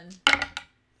fallen.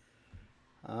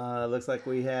 Looks like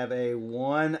we have a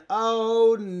 1.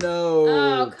 Oh, no.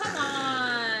 Oh, come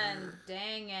on.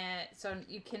 Dang it. So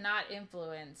you cannot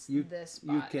influence this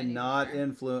spot You cannot anymore.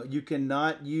 influence. You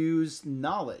cannot use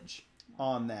knowledge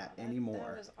on that anymore.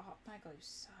 That was Michael, you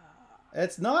suck.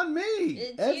 It's not me.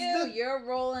 It's you. You're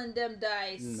rolling them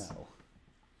dice. No.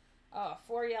 Oh,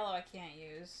 4 yellow I can't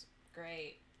use.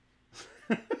 Great.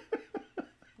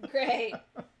 Great.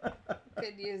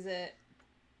 Could use it.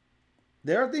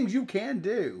 There are things you can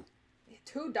do.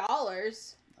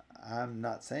 $2. I'm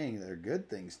not saying they're good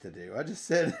things to do. I just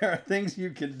said there are things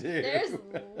you can do. There's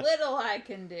little I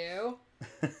can do.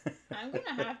 I'm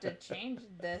gonna have to change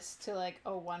this to like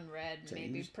a 1 red.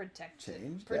 Maybe protect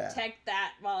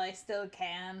that while I still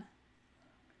can.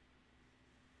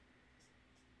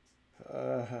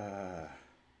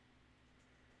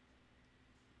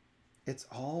 It's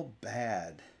all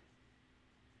bad.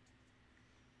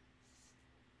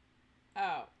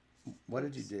 Oh. What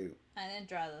did you do? I didn't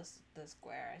draw the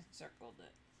square. I circled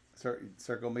it.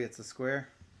 Circle me. It's a square.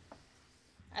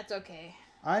 That's okay.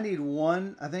 I need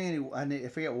one. I think I need.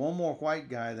 If I get one more white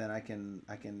guy, then I can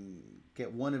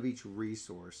get one of each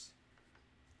resource.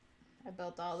 I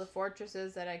built all the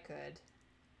fortresses that I could.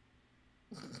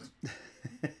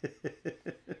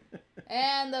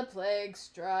 And the plague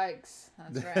strikes.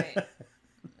 That's right.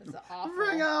 It's awful.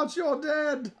 Bring out your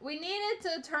dead. We need it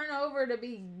to turn over to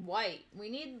be white. We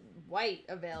need white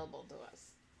available to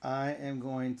us. I am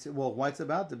going to. Well, white's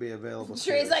about to be available.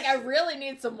 Tree's like, I really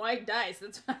need some white dice.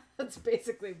 That's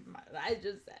basically what I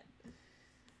just said.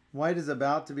 White is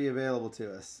about to be available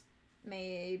to us.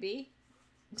 Maybe.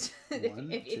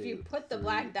 One, if you two, put the three,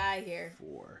 black die here.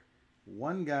 4.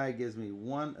 One guy gives me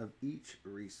one of each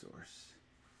resource.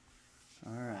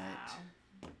 All right.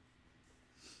 Wow.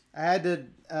 I had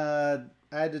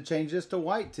to change this to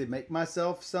white to make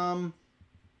myself some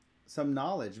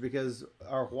knowledge, because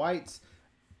our whites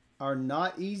are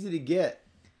not easy to get.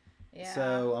 Yeah.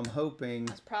 So I'm hoping.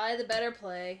 That's probably the better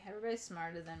play. Everybody's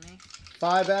smarter than me.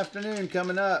 5 afternoon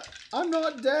coming up. I'm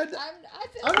not dead.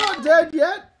 I'm fine. not dead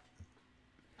yet.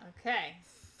 Okay.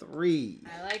 3.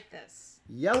 I like this.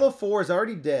 Yellow 4 is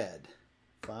already dead.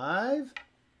 5,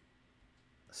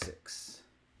 6.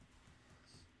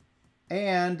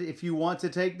 And if you want to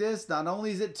take this, not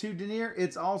only is it 2 denier,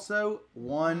 it's also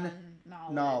 1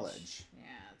 knowledge. Yeah,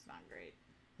 it's not great.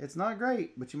 It's not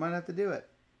great, but you might have to do it.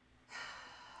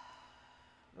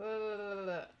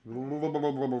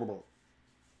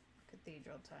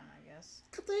 Cathedral time, I guess.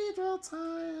 Cathedral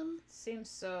time. Seems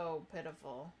so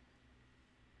pitiful.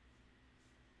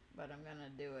 But I'm gonna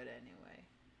do it anyway.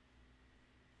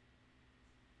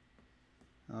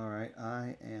 All right,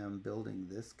 I am building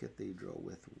this cathedral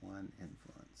with 1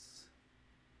 influence.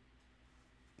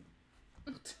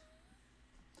 It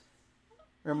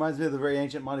reminds me of the very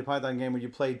ancient Monty Python game where you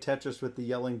played Tetris with the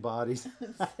yelling bodies.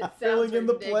 Filling in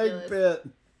the plague pit.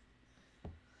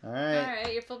 All right. All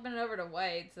right, you're flipping it over to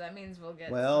white, so that means we'll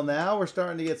get. Well, now we're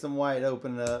starting to get some white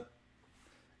opening up.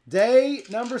 Day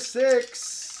number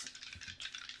 6.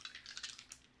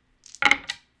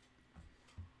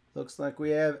 Looks like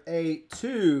we have a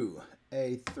 2,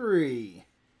 a 3,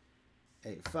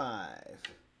 a 5,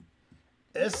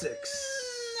 a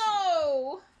 6.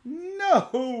 No!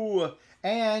 No!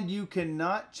 And you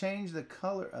cannot change the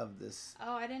color of this.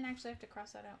 Oh, I didn't actually have to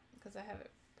cross that out because I have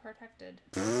it protected.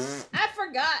 I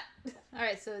forgot!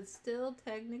 Alright, so it's still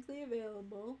technically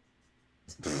available.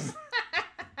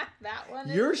 That one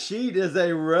is... Your sheet is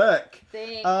a wreck.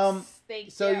 Thanks. Thank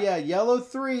you. So yeah, yellow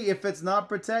 3, if it's not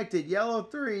protected, yellow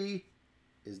 3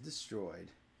 is destroyed.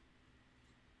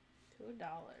 $2.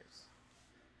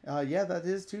 Yeah, that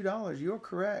is $2. You're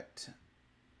correct.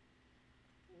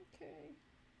 Okay.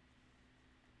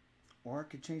 Or I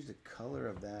could change the color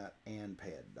of that and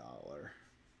pay $1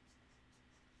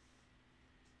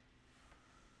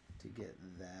 to get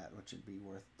that, which would be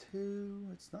worth 2.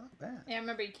 It's not bad. Yeah,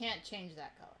 remember you can't change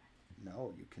that color.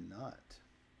 No, you cannot.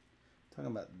 I'm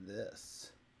talking about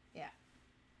this. Yeah.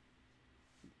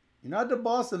 You're not the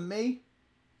boss of me.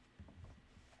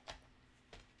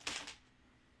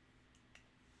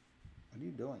 What are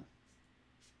you doing?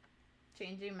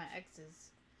 Changing my X's.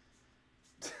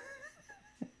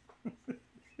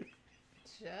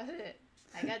 Shut it.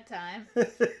 I got time.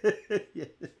 Yeah.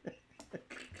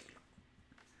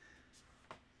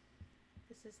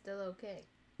 This is still okay.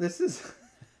 This is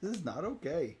not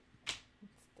okay.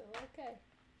 It's still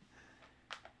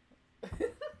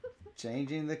okay.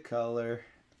 Changing the color,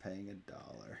 paying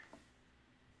 $1.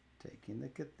 Taking the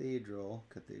cathedral.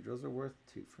 Cathedrals are worth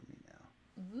 2 for me now.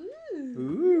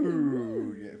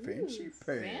 Ooh, yeah, fancy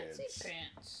pants. Fancy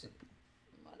pants.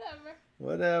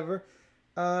 Whatever.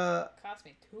 Cost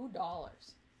me $2.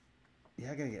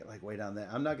 Yeah, I gotta get like way down there.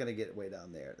 I'm not gonna get way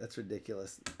down there. That's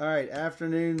ridiculous. All right,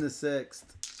 afternoon the 6th.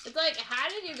 It's like, how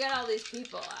did you get all these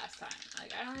people last time?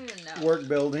 Like, I don't even know. Work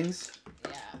buildings.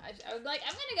 Yeah, I was like,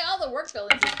 I'm gonna get all the work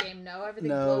buildings this game. No, everything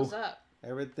blows up.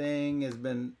 Everything has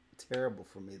been terrible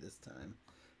for me this time.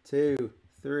 2,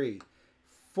 3,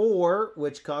 4,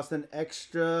 which cost an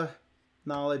extra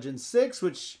knowledge, and 6,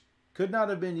 which could not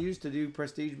have been used to do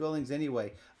prestige buildings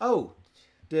anyway. Oh,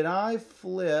 did I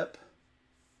flip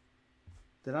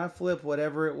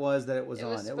whatever it was that it was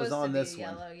on? It was on this one.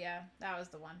 Yellow, yeah, that was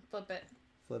the one. Flip it.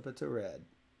 Flip it to red.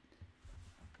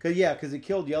 Because it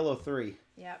killed yellow 3.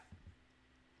 Yep.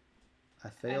 I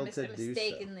failed to do so.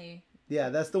 Mistakenly. Yeah,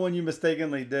 that's the one you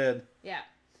mistakenly did. Yeah.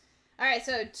 All right,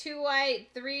 so 2 white,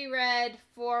 3 red,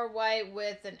 4 white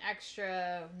with an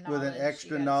extra knowledge. With an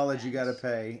extra knowledge you got to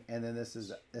pay, and then this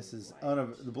is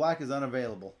the black is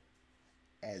unavailable,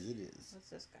 as it is. What's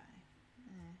this guy?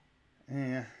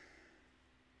 Yeah.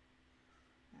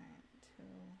 All right, 2.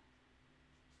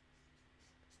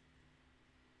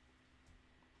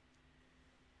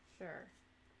 Sure.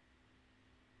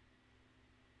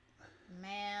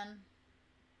 Man.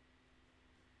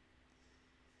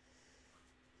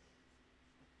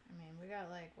 I mean, we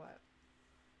got like, what?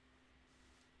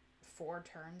 4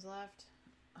 turns left?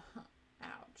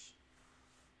 Ouch.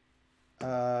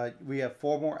 We have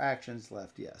 4 more actions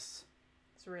left, yes.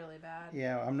 It's really bad.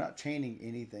 Yeah, I'm not chaining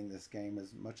anything this game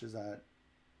as much as I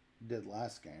did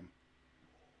last game.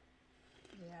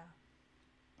 Yeah.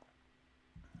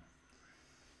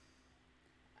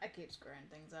 I keep screwing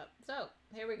things up. So,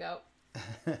 here we go.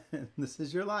 This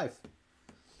is your life.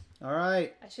 All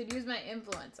right. I should use my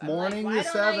influence. Morning why the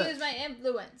don't 7th. I use my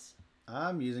influence?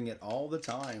 I'm using it all the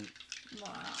time.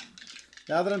 Wow.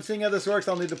 Now that I'm seeing how this works,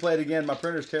 I'll need to play it again. My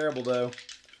printer's terrible, though.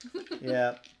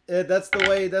 Yeah, that's the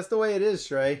way it is,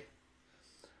 Shrey.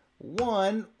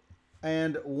 1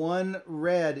 and 1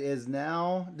 red is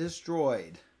now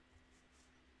destroyed.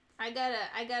 I got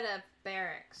a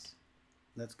barracks.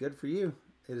 That's good for you.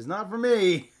 It is not for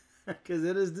me because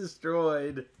it is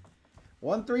destroyed.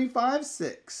 1, 3, 5,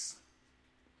 6.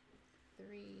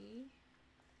 3.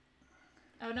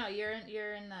 Oh no, you're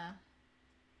in the.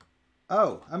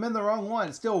 Oh, I'm in the wrong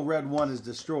one. Still, red 1 is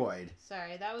destroyed.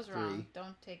 Sorry, that was wrong. 3.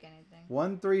 Don't take anything.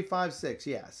 1, 3, 5, 6.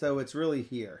 Yeah, so it's really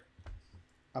here.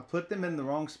 I put them in the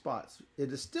wrong spots.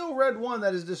 It is still red 1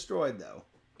 that is destroyed, though.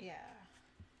 Yeah.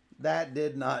 That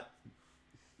did not.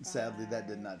 Sadly, that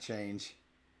did not change.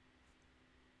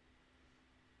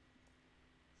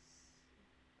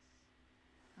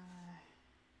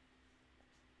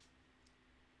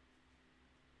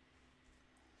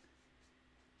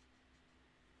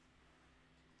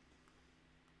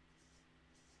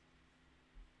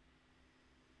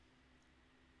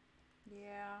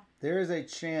 Yeah. There is a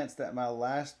chance that my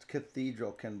last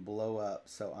cathedral can blow up,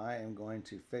 so I am going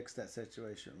to fix that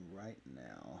situation right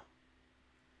now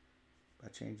by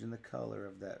changing the color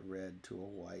of that red to a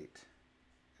white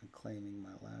and claiming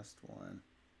my last one.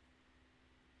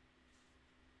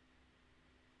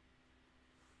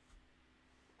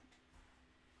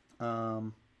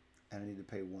 And I need to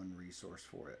pay 1 resource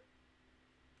for it.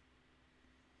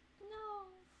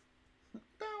 No.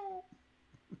 No.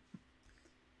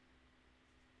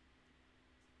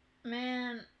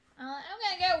 Man, I'm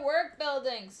gonna get work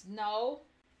buildings. No.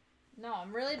 No,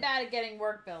 I'm really bad at getting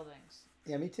work buildings.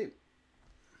 Yeah, me too.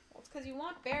 Well, it's because you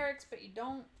want barracks, but you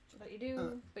don't. But you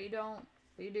do. But you don't.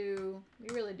 But you do.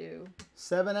 You really do.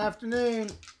 7 afternoon.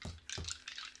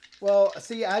 Well,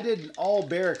 see, I did an all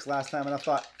barracks last time, and I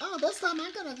thought, oh, this time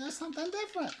I'm going to do something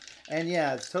different. And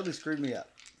yeah, it's totally screwed me up.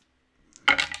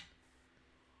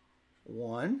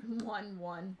 1.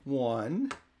 1.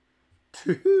 1,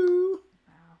 2,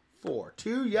 Wow. 4.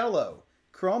 2 yellow.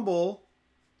 Crumble.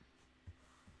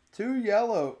 2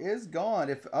 yellow is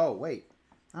gone. Oh, wait.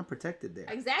 I'm protected there.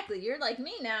 Exactly. You're like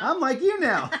me now. I'm like you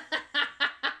now.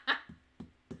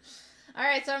 All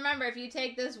right, so remember, if you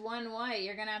take this 1 white,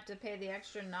 you're going to have to pay the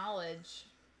extra knowledge.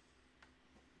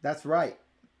 That's right.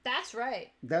 That's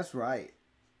right. That's right.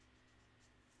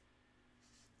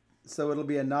 So it'll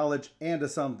be a knowledge and a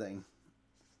something.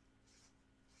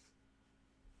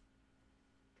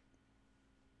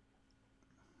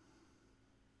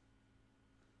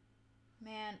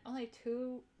 Man, only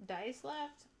 2 dice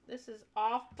left? This is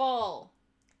awful.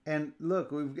 And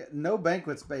look, we've got no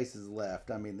banquet spaces left.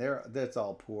 I mean, that's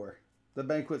all poor. The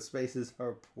banquet spaces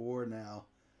are poor now.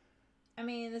 I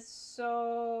mean, it's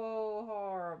so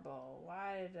horrible.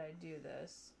 Why did I do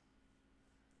this?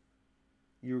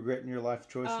 You regretting your life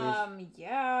choices?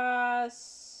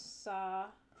 Yes.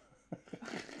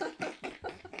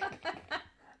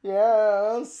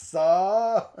 Yes.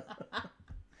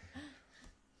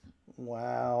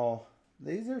 Wow.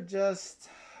 These are just...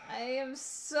 I am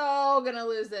so gonna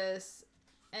lose this.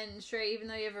 And sure, even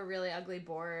though you have a really ugly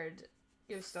board,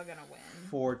 you're still gonna win.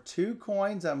 For 2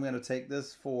 coins, I'm going to take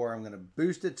this 4. I'm going to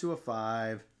boost it to a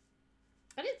 5.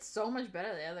 I did so much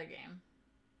better the other game.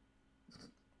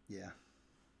 Yeah.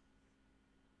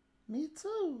 Me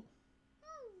too.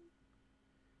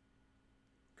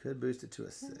 Could boost it to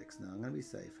a 6. No, I'm going to be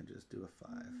safe and just do a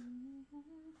 5.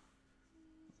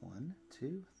 1,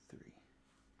 2, 3.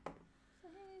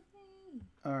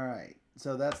 All right.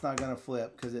 So that's not going to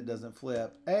flip because it doesn't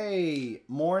flip. Hey,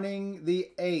 morning the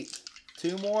 8th.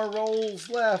 2 more rolls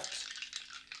left.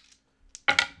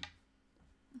 Oh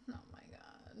my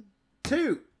god.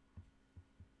 2.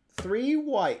 3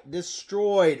 white.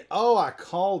 Destroyed. Oh, I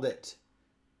called it.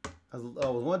 I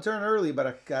was 1 turn early,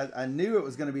 but I knew it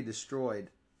was going to be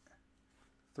destroyed.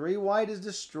 3 white is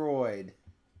destroyed.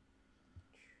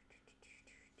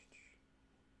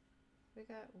 We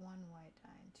got 1 white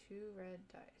die and 2 red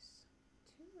dice.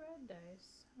 2 red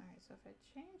dice. Alright, so if I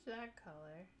change that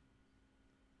color...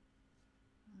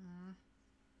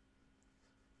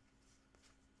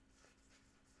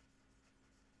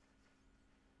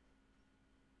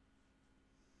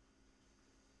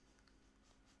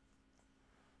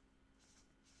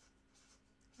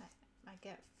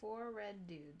 get 4 red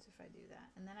dudes if I do that.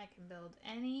 And then I can build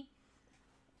any...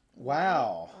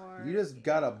 Wow. You just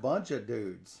got a bunch of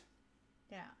dudes.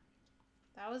 Yeah.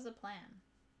 That was the plan.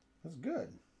 That's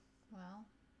good. Well,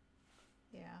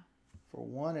 yeah. For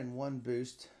 1 and 1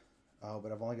 boost. Oh,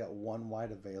 but I've only got 1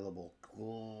 white available.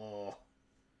 Cool.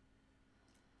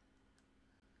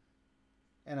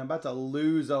 And I'm about to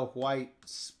lose a white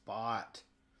spot.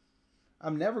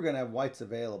 I'm never going to have whites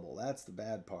available. That's the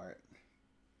bad part.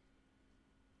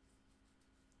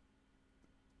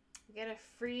 I get a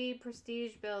free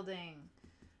prestige building.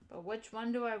 But which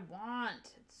one do I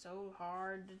want? It's so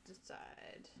hard to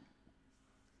decide.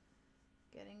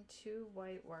 Getting 2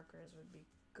 white workers would be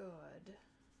good.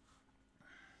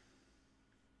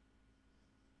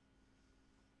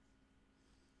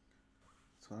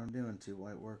 That's what I'm doing, 2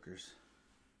 white workers.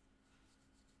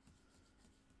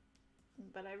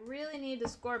 But I really need to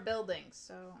score buildings,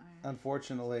 so...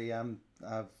 Unfortunately, I've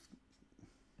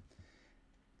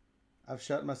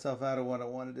shut myself out of what I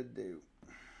wanted to do.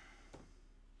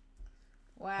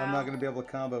 Wow. I'm not going to be able to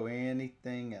combo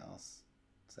anything else,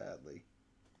 sadly.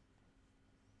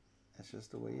 That's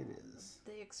just the way it is.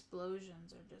 The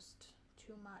explosions are just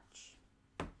too much.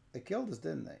 They killed us,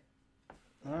 didn't they?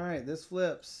 All right, this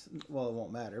flips. Well, it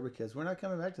won't matter because we're not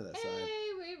coming back to that side.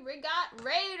 Hey, we got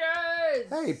raiders!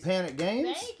 Hey, Panic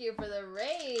Games. Thank you for the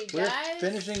raid, We're guys.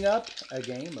 finishing up a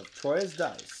game of Troy's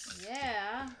Dice.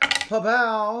 Yeah.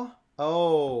 Pa-pow!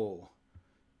 Oh.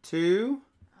 2,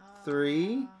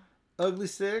 3, ugly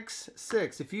 6,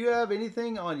 6. If you have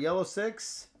anything on yellow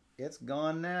 6, it's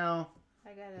gone now.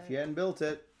 If you hadn't built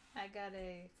it. I got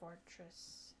a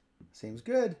fortress. Seems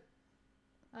good.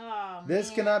 Oh, This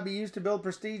man. cannot be used to build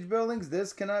prestige buildings.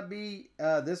 This cannot be.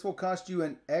 This will cost you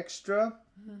an extra,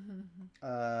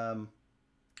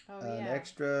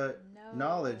 extra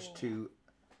knowledge to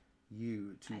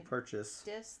you to purchase.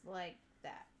 Dislike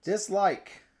that.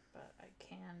 Dislike. But I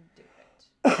can do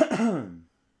it.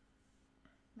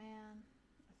 Man,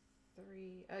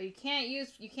 3. Oh, you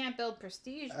can't build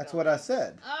prestige. That's what I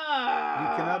said. Ah,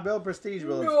 You cannot build prestige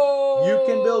buildings. No. You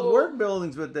can build work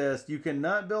buildings with this. You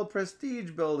cannot build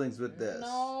prestige buildings with this.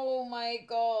 No,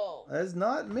 Michael. That's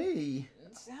not me.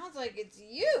 It sounds like it's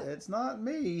you. It's not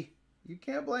me. You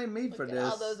can't blame me for Look at this.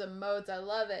 all those emotes. I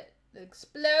love it. The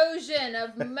explosion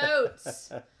of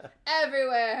moats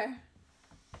everywhere.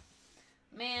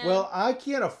 Man. Well, I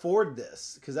can't afford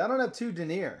this because I don't have 2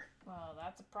 denier. Well,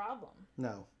 that's a problem.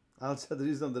 No, I'll just have to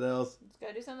do something else. Let's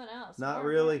go do something else. Not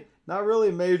really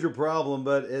a major problem,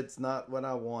 but it's not what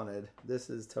I wanted. This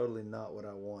is totally not what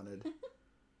I wanted.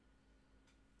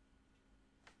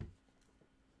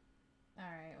 All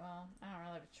right. Well, I don't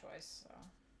really have a choice, so.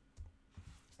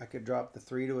 I could drop the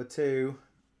 3 to a 2.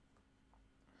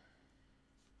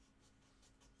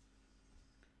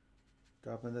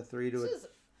 Dropping the 3 to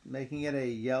making it a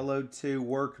yellow 2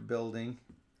 work building.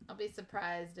 I'll be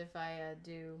surprised if I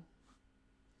do.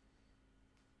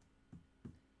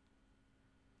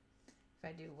 If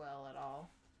I do well at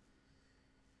all.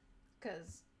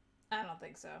 Because I don't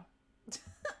think so.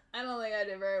 I don't think I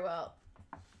did very well.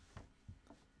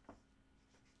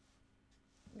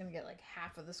 I'm going to get like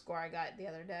half of the score I got the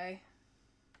other day.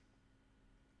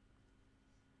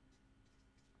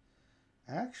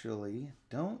 Actually,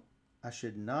 I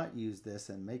should not use this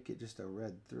and make it just a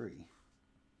red 3.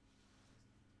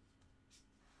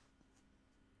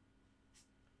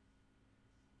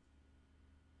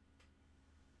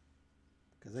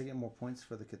 Because I get more points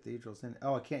for the cathedrals.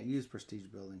 Oh, I can't use prestige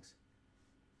buildings.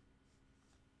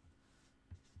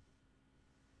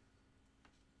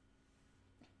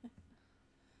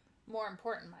 More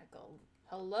important, Michael.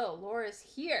 Hello, Laura's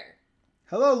here.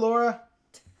 Hello, Laura.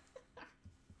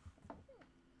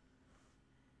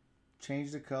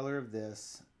 Change the color of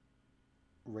this.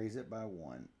 Raise it by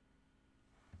 1.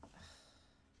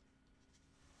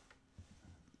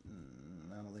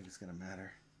 I don't think it's going to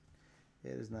matter.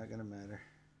 It is not going to matter.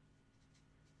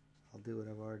 I'll do what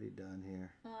I've already done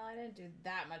here. Well, I didn't do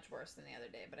that much worse than the other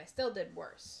day, but I still did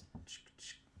worse.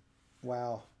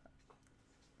 Wow.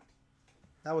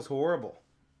 That was horrible.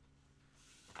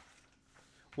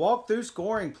 Walk through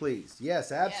scoring, please.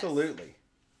 Yes, absolutely.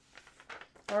 Yes.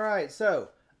 All right, so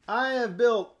I have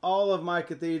built all of my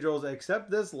cathedrals except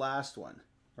this last one,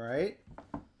 right?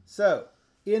 So,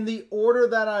 in the order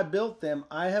that I built them,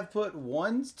 I have put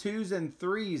 1s, 2s, and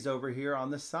 3s over here on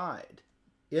the side.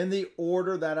 In the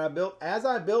order that I built, as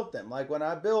I built them. Like when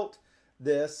I built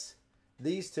these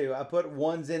 2, I put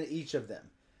 1s in each of them.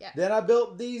 Yeah. Then I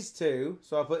built these 2,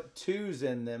 so I put 2s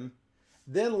in them.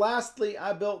 Then lastly,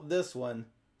 I built this one.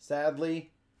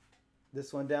 Sadly,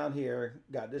 this one down here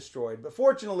got destroyed. But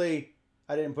fortunately,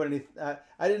 I didn't put any.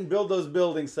 I didn't build those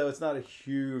buildings, so it's not a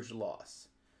huge loss.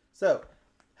 So,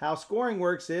 how scoring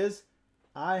works is,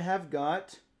 I have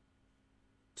got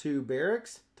 2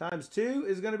 barracks times 2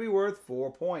 is going to be worth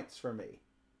 4 points for me.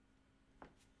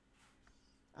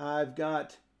 I've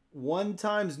got 1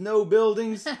 times no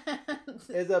buildings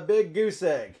is a big goose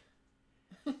egg.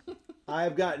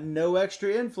 I've got no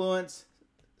extra influence,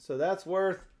 so that's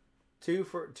worth 2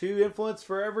 influence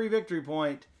for every victory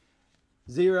point.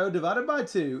 0 divided by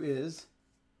 2 is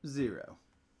 0.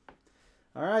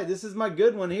 All right, this is my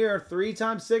good one here. 3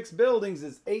 times 6 buildings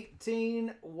is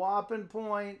 18 whopping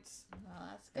points. Well,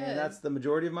 that's good. And that's the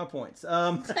majority of my points.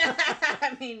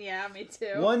 I mean, yeah, me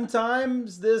too. 1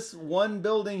 times this 1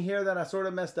 building here that I sort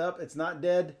of messed up. It's not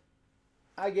dead.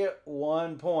 I get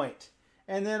 1 point.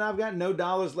 And then I've got no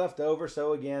dollars left over.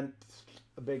 So again,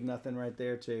 a big nothing right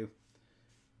there too.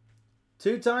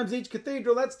 2 times each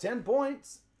cathedral. That's 10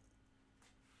 points.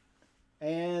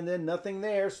 And then nothing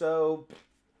there. So,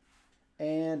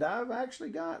 and I've actually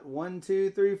got 1,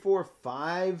 2, 3, 4,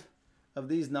 5 of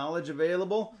these knowledge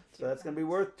available. So that's going to be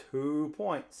worth 2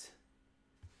 points.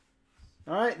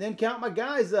 All right, then count my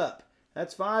guys up.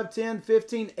 That's 5, 10,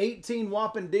 15, 18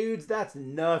 whopping dudes. That's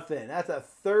nothing. That's a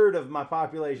third of my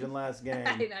population last game.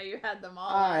 I know, you had them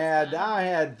all. I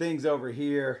had things over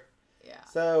here. Yeah.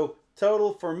 So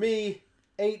total for me,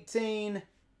 18,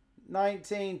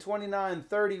 19, 29,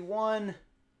 31,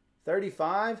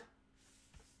 35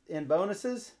 in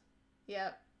bonuses.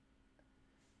 Yep.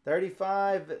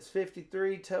 35, it's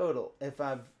 53 total. If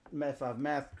I've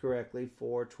mathed correctly,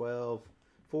 4, 12,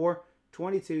 4,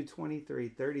 22, 23,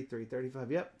 33,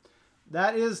 35. Yep.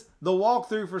 That is the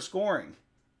walkthrough for scoring.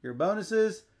 Your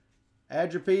bonuses,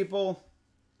 add your people,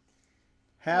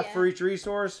 half for each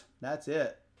resource. That's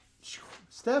it.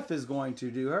 Steph is going to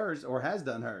do hers, or has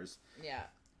done hers. Yeah.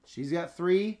 She's got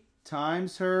 3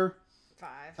 times her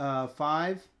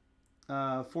 5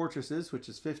 fortresses, which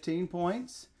is 15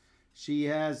 points. She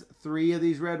has 3 of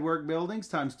these red work buildings,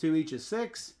 times 2 each is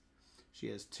 6. She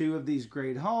has 2 of these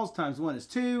great halls, times 1 is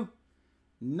 2.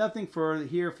 Nothing for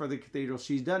here for the cathedral.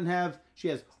 She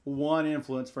has 1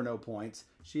 influence for no points.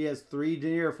 She has 3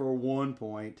 here for 1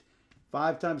 point.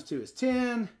 5 times 2 is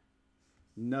 10.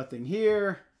 Nothing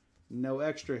here. No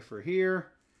extra for here.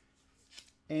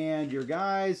 And your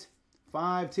guys,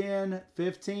 5, 10,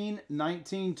 15,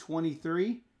 19,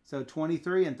 23. So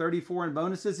 23 and 34 in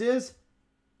bonuses is?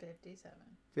 57.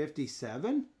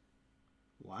 57?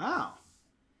 Wow.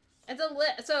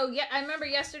 It's so yeah, I remember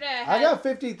yesterday I got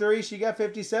 53. She got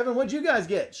 57. What'd you guys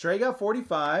get? Stray got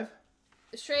 45.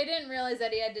 Stray didn't realize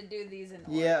that he had to do these in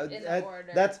order. Yeah, in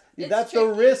order. that's the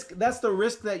risk. That's the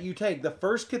risk that you take. The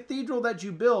first cathedral that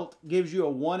you built gives you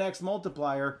a 1x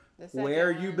multiplier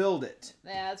where you build it.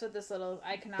 Yeah, that's what this little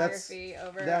iconography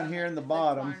over down here in the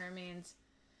bottom corner means.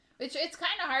 Which it's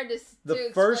kind of hard to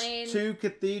the first explain. 2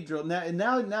 cathedrals.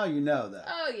 Now you know that.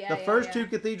 Oh yeah. The first 2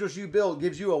 cathedrals you built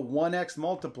gives you a 1x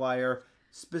multiplier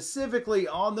specifically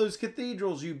on those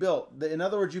cathedrals you built. In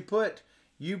other words, you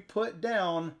put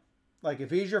down, like if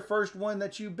he's your first one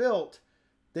that you built,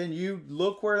 then you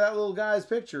look where that little guy's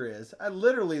picture is.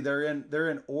 Literally, they're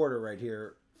in order right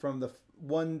here from the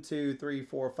 1, 2, 3,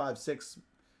 4, 5, 6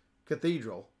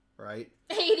 cathedral. Right?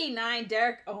 89,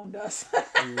 Derek owned us.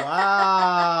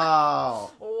 Wow.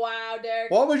 Wow,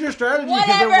 Derek. What was your strategy?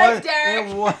 Whatever,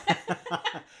 Derek.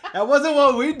 That wasn't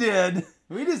what we did.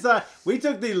 We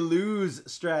took the lose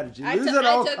strategy. Lose at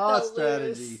all cost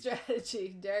strategy.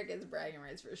 Derek has bragging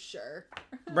rights for sure.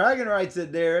 Bragging rights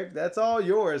at Derek. That's all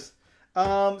yours.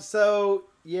 So,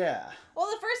 yeah. Well,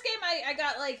 the first game I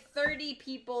got like 30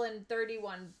 people and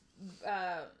 31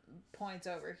 points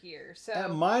over here. So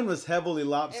mine was heavily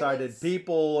lopsided.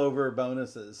 People over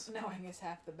bonuses. Knowing is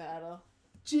half the battle.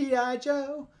 G.I.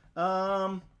 Joe.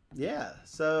 Yeah.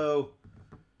 So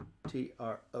Troyes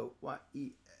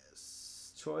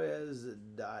Troyes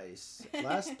dice.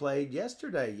 Last played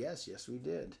yesterday. Yes, we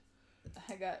did.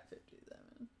 I got 57.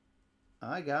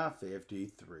 I got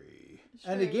 53.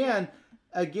 Sure, and again,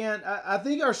 I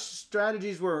think our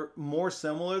strategies were more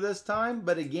similar this time,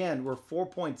 but again, we're 4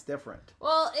 points different.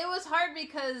 Well, it was hard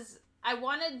because I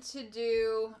wanted to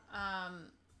do,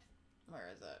 where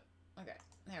is it? Okay,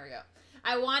 there we go.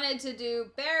 I wanted to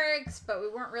do barracks, but we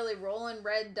weren't really rolling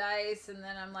red dice, and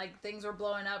then I'm like, things were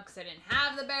blowing up because I didn't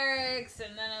have the barracks,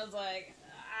 and then I was like,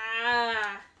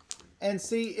 And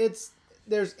see,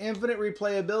 there's infinite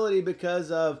replayability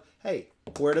because of, hey,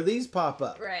 where do these pop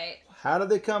up? Right. How do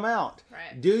they come out?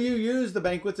 Right. Do you use the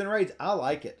Banquets and Raids? I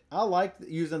like it. I like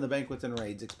using the Banquets and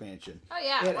Raids expansion. Oh,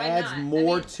 yeah. It why adds not?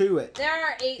 more to it. There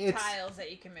are 8 tiles that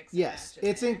you can mix and Yes, match in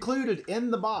it's there. included in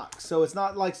the box. So it's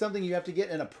not like something you have to get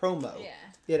in a promo. Yeah.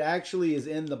 It actually is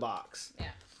in the box.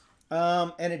 Yeah.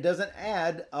 And it doesn't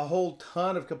add a whole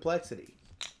ton of complexity.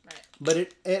 Right.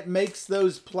 But it makes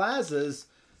those plazas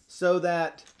so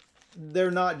that they're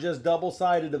not just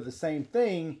double-sided of the same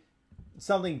thing.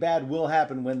 Something bad will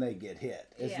happen when they get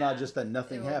hit. It's not just that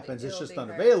nothing happens. It's just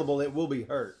unavailable. Hurt. It will be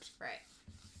hurt. Right.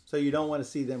 So you don't want to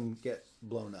see them get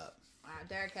blown up. Wow,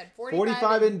 Derek had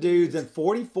 45 in dudes and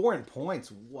 44 in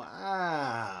points.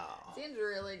 Wow. Seems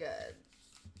really good.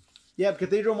 Yeah,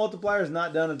 Cathedral Multiplier is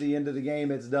not done at the end of the game.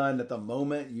 It's done at the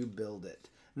moment you build it.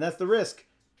 And that's the risk.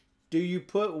 Do you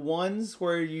put ones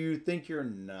where you think you're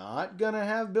not going to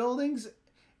have buildings?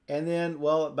 And then,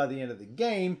 well, by the end of the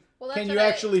game, can you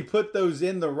actually put those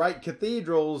in the right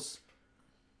cathedrals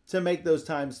to make those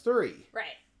times 3? Right.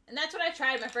 And that's what I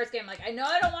tried my first game. Like, I know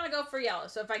I don't want to go for yellow.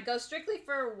 So if I go strictly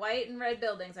for white and red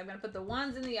buildings, I'm going to put the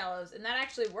ones in the yellows. And that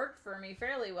actually worked for me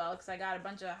fairly well because I got a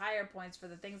bunch of higher points for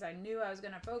the things I knew I was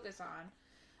going to focus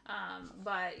on.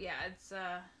 But yeah, it's,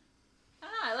 I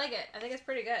don't know. I like it. I think it's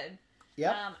pretty good.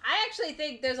 Yep. I actually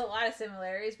think there's a lot of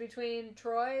similarities between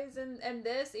Troy's and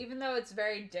this, even though it's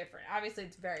very different. Obviously,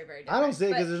 it's very, very different. I don't see it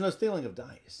because there's no stealing of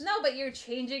dice. No, but you're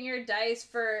changing your dice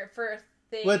for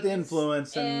things. With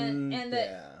influence and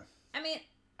yeah. I mean,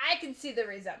 I can see the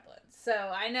resemblance. So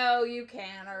I know you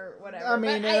can or whatever. I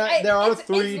mean, there are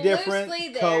 3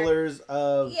 different colors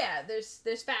of... Yeah,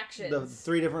 there's factions. The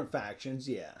 3 different factions,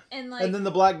 yeah. And then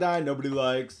the black die nobody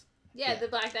likes. Yeah, the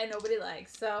black die nobody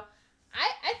likes. So...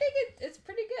 I think it's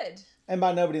pretty good. And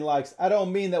by nobody likes, I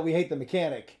don't mean that we hate the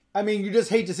mechanic. I mean, you just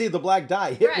hate to see the black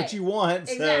die hit what you want.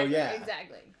 Exactly, so, yeah.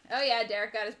 Exactly. Oh, yeah,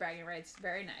 Derek got his bragging rights.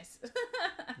 Very nice.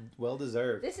 Well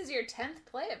deserved. This is your 10th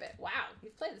play of it. Wow,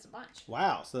 you've played this a bunch.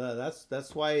 Wow, so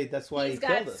that's why he killed us. He's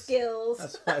got skills.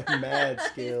 That's why mad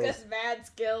skills. He's got mad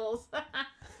skills.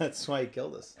 That's why he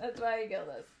killed us. That's why he killed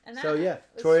us. And so, yeah,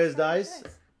 Troya's Dice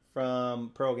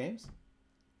from Pearl Games.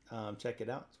 Check it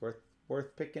out. It's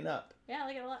worth picking up. Yeah, I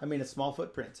like it a lot. I mean, a small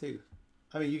footprint too.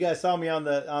 I mean, you guys saw me on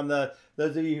the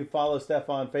those of you who follow Steph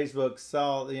on Facebook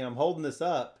saw, I'm holding this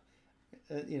up.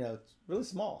 It's really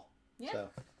small. Yeah. So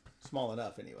small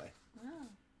enough anyway. Oh,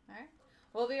 all right.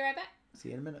 We'll be right back. See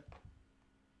you in a minute.